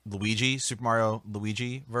Luigi, Super Mario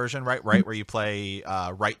Luigi version, right? Right, where you play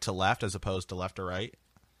right to left as opposed to left to right.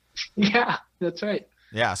 Yeah, that's right.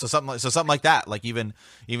 Yeah, so something like that, like even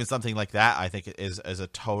something like that, I think is a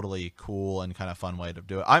totally cool and kind of fun way to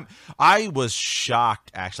do it. I was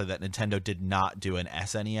shocked actually that Nintendo did not do an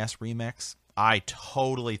SNES remix. I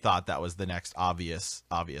totally thought that was the next obvious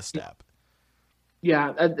step.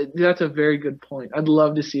 Yeah, that's a very good point. I'd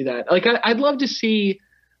love to see that. Like, I'd love to see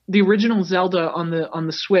the original Zelda on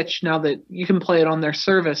the Switch now that you can play it on their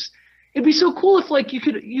service. It'd be so cool if like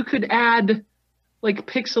you could add like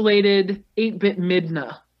pixelated 8-bit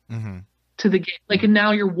Midna to the game. Like, and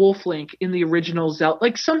now you're Wolf Link in the original Zelda.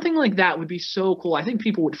 Like, something like that would be so cool. I think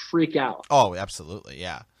people would freak out. Oh, absolutely,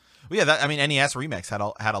 yeah. Well, yeah, NES Remix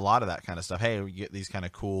had a lot of that kind of stuff. Hey, we get these kind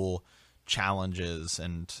of cool challenges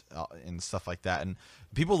and stuff like that, and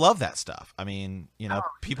people love that stuff. I mean,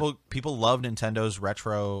 people love Nintendo's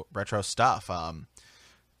retro stuff.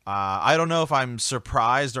 I don't know if I'm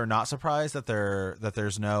surprised or not surprised that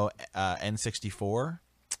there's no N64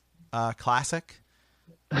 classic.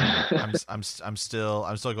 I'm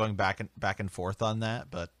still going back and forth on that,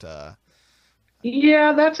 but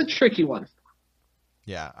yeah, that's a tricky one.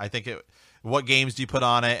 Yeah, I think what games do you put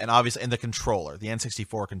on it, and obviously, and the controller, the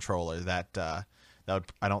N64 controller, that would,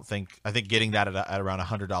 I think getting that at around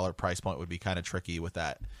 $100 price point would be kind of tricky with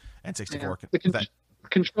that N64. Yeah,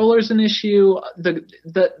 controller's an issue.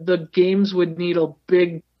 The games would need a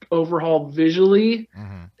big overhaul visually.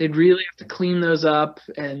 They'd really have to clean those up,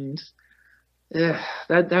 and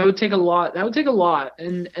that would take a lot. That would take a lot,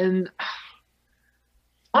 and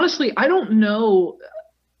honestly, I don't know.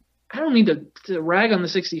 I don't need to rag on the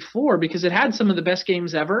 64 because it had some of the best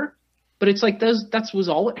games ever, but it's like that was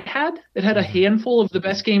all it had. It had a handful of the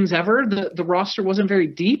best games ever. The roster wasn't very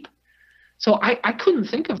deep, so I couldn't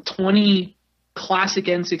think of 20 classic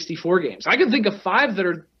N64 games. I could think of 5 that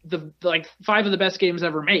are the 5 of the best games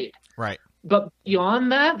ever made. Right. But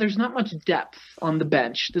beyond that, there's not much depth on the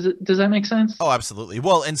bench. Does that make sense? Oh, absolutely.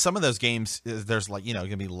 Well, in some of those games, there's going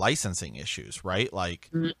to be licensing issues, right? Like,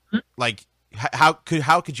 how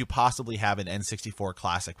could you possibly have an N64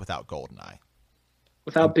 classic without GoldenEye?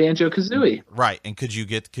 Without Banjo-Kazooie. Right. And could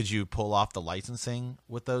you pull off the licensing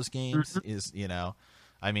with those games?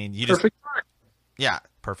 I mean, you Perfect Dark. Yeah,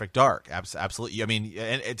 Perfect Dark. Absolutely. I mean,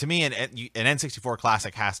 and to me, an N64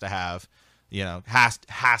 classic has to have,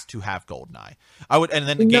 has to have GoldenEye. I would, and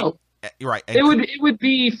then the game, right? It would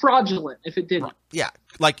be fraudulent if it didn't. Yeah,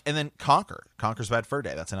 and then Conker's Bad Fur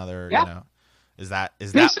Day. That's another, is that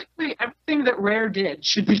basically everything that Rare did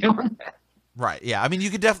should be on that. Right. Yeah. I mean, you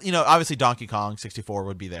could definitely, obviously Donkey Kong 64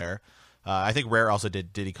 would be there. I think Rare also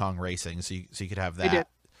did Diddy Kong Racing, so you could have that. They did.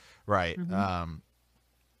 Right.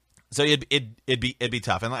 So it'd be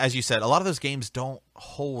tough, and as you said, a lot of those games don't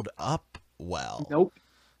hold up well. Nope.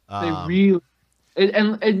 They really.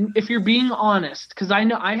 And if you're being honest, because I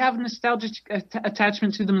know I have nostalgic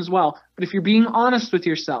attachment to them as well, but if you're being honest with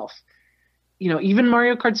yourself, even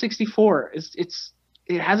Mario Kart 64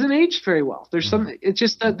 it hasn't aged very well. There's some. It's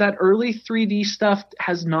just that early 3D stuff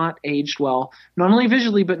has not aged well, not only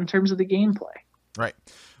visually but in terms of the gameplay. Right.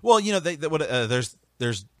 Well, there's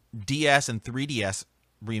DS and 3DS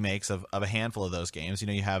remakes of a handful of those games.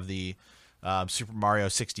 You have the Super Mario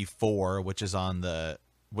 64, which is on the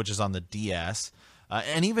DS,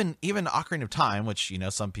 and even Ocarina of Time, which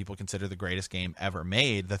some people consider the greatest game ever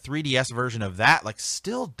made. The 3DS version of that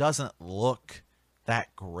still doesn't look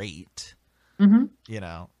that great.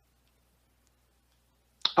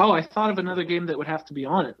 Oh, I thought of another game that would have to be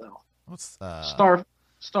on it though. What's Star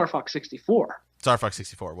Fox 64? Star Fox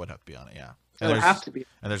 64 would have to be on it, yeah. It would have to be.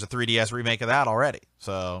 And there's a 3DS remake of that already.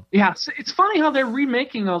 So yeah, it's funny how they're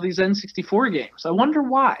remaking all these N64 games. I wonder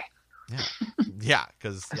why. Yeah,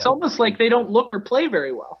 because it's almost like they don't look or play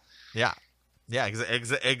very well. Yeah,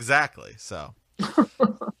 exactly. So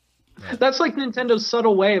that's like Nintendo's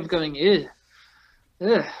subtle way of going,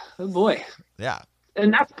 oh boy. Yeah.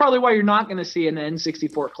 And that's probably why you're not going to see an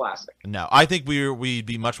N64 classic. No, I think we'd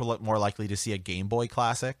be much more likely to see a Game Boy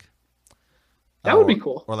classic. That would be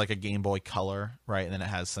cool. Or like a Game Boy Color, right? And then it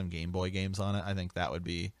has some Game Boy games on it. I think that would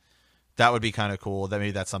be that would be kind of cool. That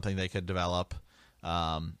maybe that's something they could develop,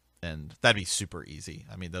 and that'd be super easy.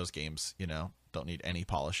 I mean, those games, don't need any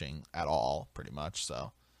polishing at all, pretty much.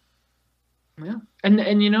 So, yeah, and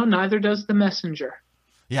neither does The Messenger.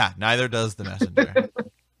 Yeah, neither does The Messenger.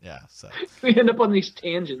 Yeah, so we end up on these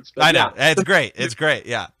tangents. But I know it's great. It's great.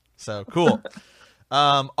 Yeah, so cool.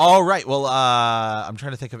 All right. Well, I'm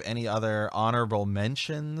trying to think of any other honorable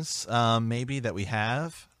mentions, maybe that we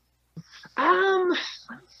have. I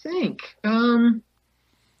think.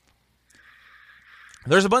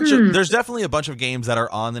 There's a bunch of. There's definitely a bunch of games that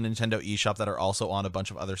are on the Nintendo eShop that are also on a bunch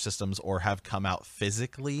of other systems or have come out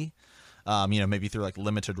physically. Maybe through like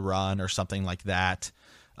limited run or something like that.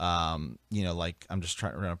 Like I'm just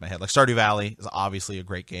trying to run up my head. Like Stardew Valley is obviously a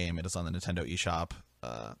great game. It is on the Nintendo eShop.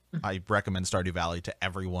 I recommend Stardew Valley to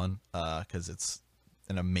everyone because it's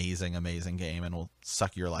an amazing, amazing game and will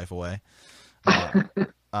suck your life away. I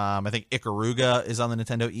think Ikaruga is on the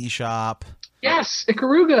Nintendo eShop. Yes,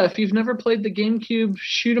 Ikaruga. If you've never played the GameCube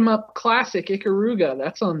shoot 'em up classic Ikaruga,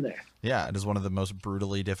 that's on there. Yeah, it is one of the most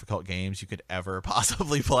brutally difficult games you could ever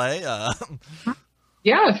possibly play.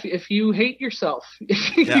 Yeah, if you hate yourself,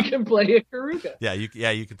 you can play Ikaruga. Yeah,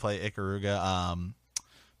 you could play Ikaruga.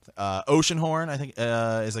 Oceanhorn, I think,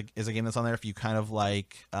 is a game that's on there. If you kind of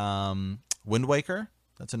like Wind Waker,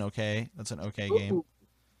 that's an okay game.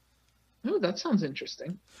 Ooh, that sounds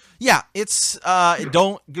interesting. Yeah, it's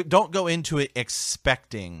don't go into it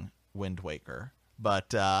expecting Wind Waker, but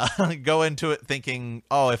go into it thinking,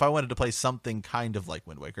 oh, if I wanted to play something kind of like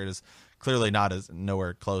Wind Waker, it is clearly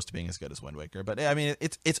nowhere close to being as good as Wind Waker. But I mean,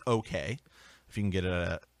 it's okay if you can get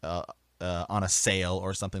it on a sale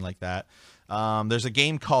or something like that. There's a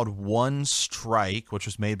game called One Strike, which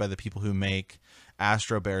was made by the people who make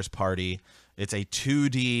Astro Bears Party. It's a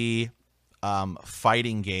 2D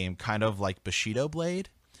fighting game, kind of like Bushido Blade.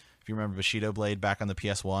 If you remember Bushido Blade back on the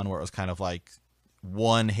PS1, where it was kind of like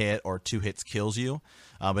one hit or two hits kills you.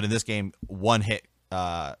 But in this game, one hit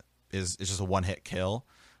is just a one hit kill.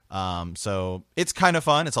 So it's kind of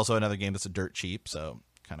fun. It's also another game that's a dirt cheap, so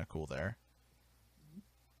kind of cool there.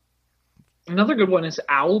 Another good one is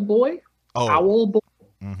Owlboy. Oh, Owlboy.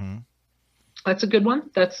 Mm-hmm. That's a good one.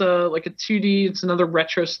 That's like a 2D. It's another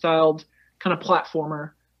retro-styled kind of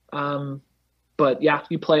platformer. But yeah,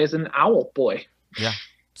 you play as an owl boy. Yeah,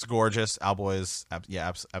 it's gorgeous. Owlboy is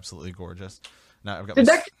absolutely gorgeous. Now I've got Did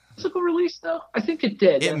that get a physical release though? I think it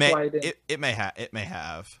did. It may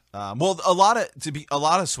have. Well, a lot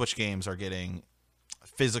of Switch games are getting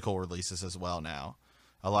physical releases as well now.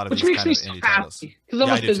 A lot of which these makes kind me of so indie happy titles. because I'm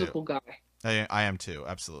a physical guy. I am too.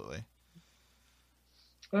 Absolutely.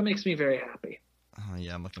 That makes me very happy.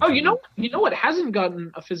 Yeah, I'm looking. Oh, you know what hasn't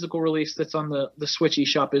gotten a physical release that's on the Switch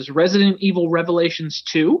eShop is Resident Evil Revelations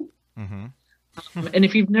 2. Mm-hmm. And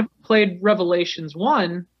if you've never played Revelations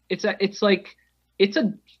 1, it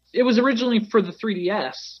was originally for the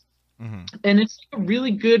 3DS. Mm-hmm. And it's a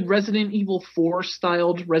really good Resident Evil 4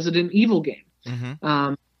 styled Resident Evil game.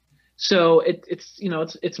 Mm-hmm. So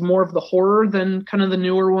it's more of the horror than kind of the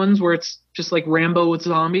newer ones where it's just like Rambo with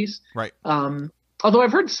zombies. Right. Although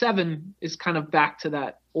I've heard 7 is kind of back to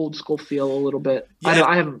that old school feel a little bit. Yeah,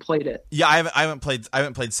 I haven't played it. Yeah, I haven't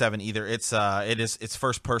played 7 either. It's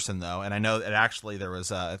first person though, and I know that actually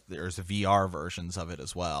there's VR versions of it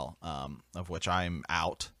as well, of which I'm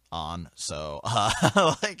out on. So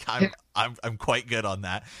I'm quite good on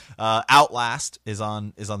that. Outlast is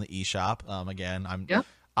on the eShop. Again,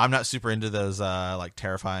 I'm not super into those like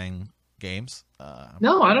terrifying games.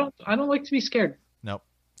 No, I don't like to be scared. Nope.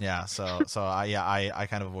 Yeah, so I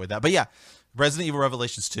kind of avoid that. But yeah, Resident Evil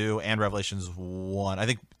Revelations 2 and Revelations 1. I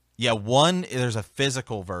think 1 there's a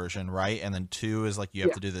physical version, right? And then 2 is like you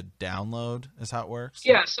have to do the download is how it works.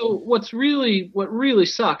 Yeah, so what really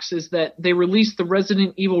sucks is that they released the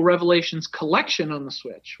Resident Evil Revelations collection on the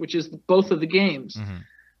Switch, which is both of the games. Mm-hmm.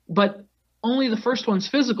 But only the first one's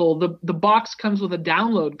physical. The box comes with a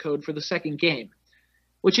download code for the second game,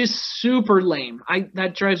 which is super lame.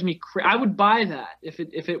 That drives me crazy. I would buy that if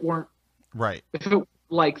it weren't right. If it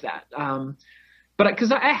like that. But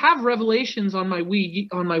because I have Revelations on my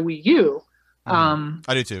Wii U. I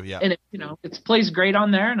do too. Yeah. And it plays great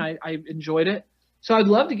on there, and I enjoyed it. So I'd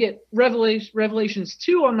love to get Revelations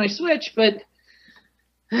 2 on my Switch, but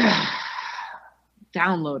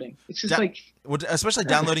downloading. It's just especially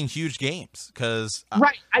downloading huge games because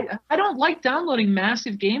right. I don't like downloading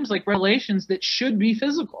massive games like Revelations that should be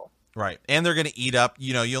physical. Right, and they're going to eat up.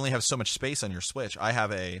 You only have so much space on your Switch. I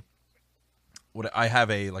have a like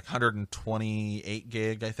 128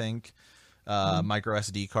 gig, I think, micro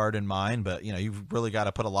SD card in mine, but you've really got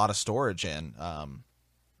to put a lot of storage in.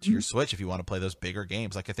 to your Switch if you want to play those bigger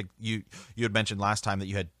games. Like I think you had mentioned last time that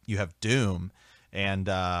you have Doom, and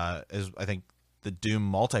I think the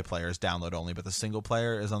Doom multiplayer is download only, but the single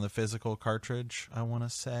player is on the physical cartridge. I want to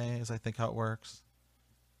say is I think how it works.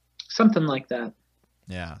 Something like that.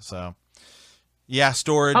 Yeah. So yeah,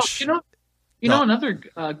 storage. Oh, another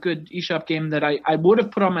good eShop game that I would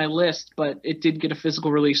have put on my list, but it did get a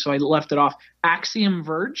physical release, so I left it off. Axiom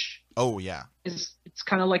Verge. Oh yeah. It's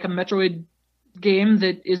kind of like a Metroid game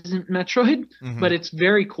that isn't Metroid, but it's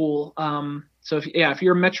very cool. So if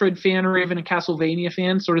you're a Metroid fan or even a Castlevania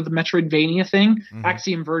fan, sort of the Metroidvania thing,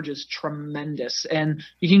 Axiom Verge is tremendous, and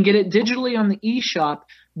you can get it digitally on the eShop,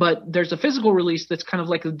 but there's a physical release that's kind of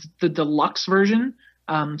like the deluxe version,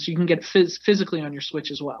 so you can get physically on your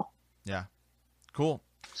Switch as well. Yeah, cool.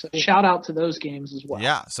 So shout out to those games as well.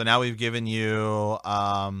 Yeah. So now we've given you,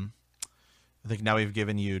 I think now we've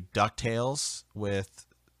given you DuckTales with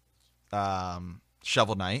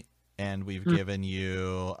Shovel Knight, and we've given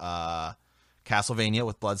you Castlevania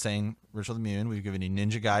with Bloodstained Ritual of the Moon. We've given you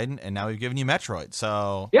Ninja Gaiden, and now we've given you Metroid.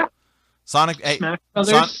 So yeah, Sonic Smash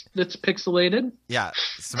Brothers that's pixelated. Yeah,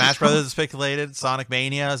 Smash Brothers is pixelated. Sonic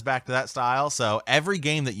Mania is back to that style. So every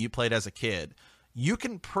game that you played as a kid, you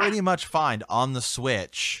can pretty much find on the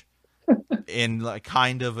Switch in like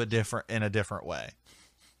kind of a different way.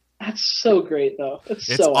 That's so great, though. It's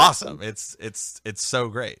so awesome. It's so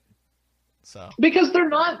great. So because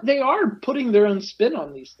they are putting their own spin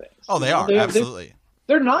on these things. Oh, they are absolutely.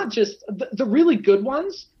 They're not just the really good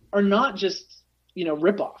ones are not just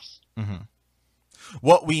ripoffs.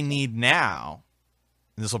 What we need now,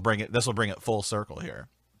 and this will bring it full circle here.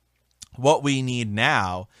 What we need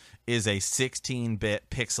now is a 16-bit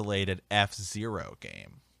pixelated F-Zero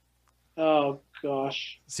game. Oh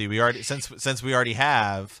gosh. See, we already since we already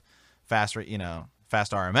have fast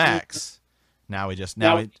RMX. Now we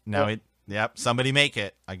yep. Somebody make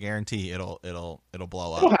it. I guarantee it'll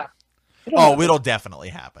blow up. It'll definitely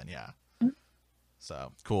happen. Yeah.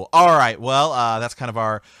 So cool. All right. Well, that's kind of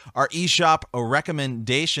our eShop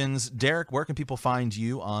recommendations. Derek, where can people find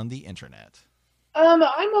you on the internet? I'm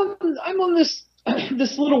on this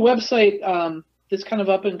little website that's kind of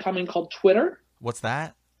up and coming called Twitter. What's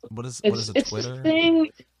that? What is a Twitter? It's a thing.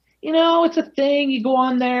 It's a thing. You go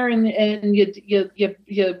on there and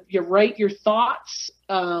you write your thoughts,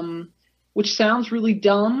 which sounds really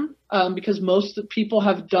dumb because most of the people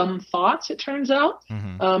have dumb thoughts, it turns out.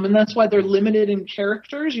 And that's why they're limited in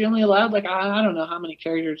characters. You're only allowed I don't know how many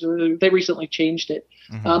characters. They recently changed it.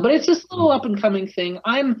 But it's this little up and coming thing.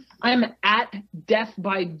 I'm at Death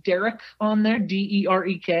by Derek on there,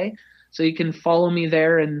 DEREK. So you can follow me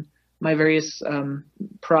there and my various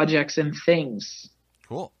projects and things.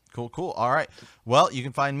 Cool. All right. Well, you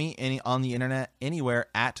can find me on the internet anywhere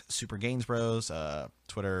at Super Games Bros,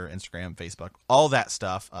 Twitter, Instagram, Facebook, all that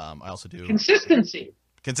stuff. I also do consistency.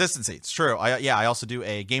 It's true. I also do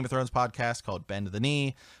a Game of Thrones podcast called Bend to the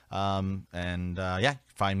Knee. Find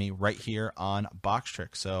me right here on Box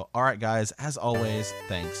Trick. So, all right, guys, as always,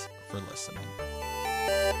 thanks for listening.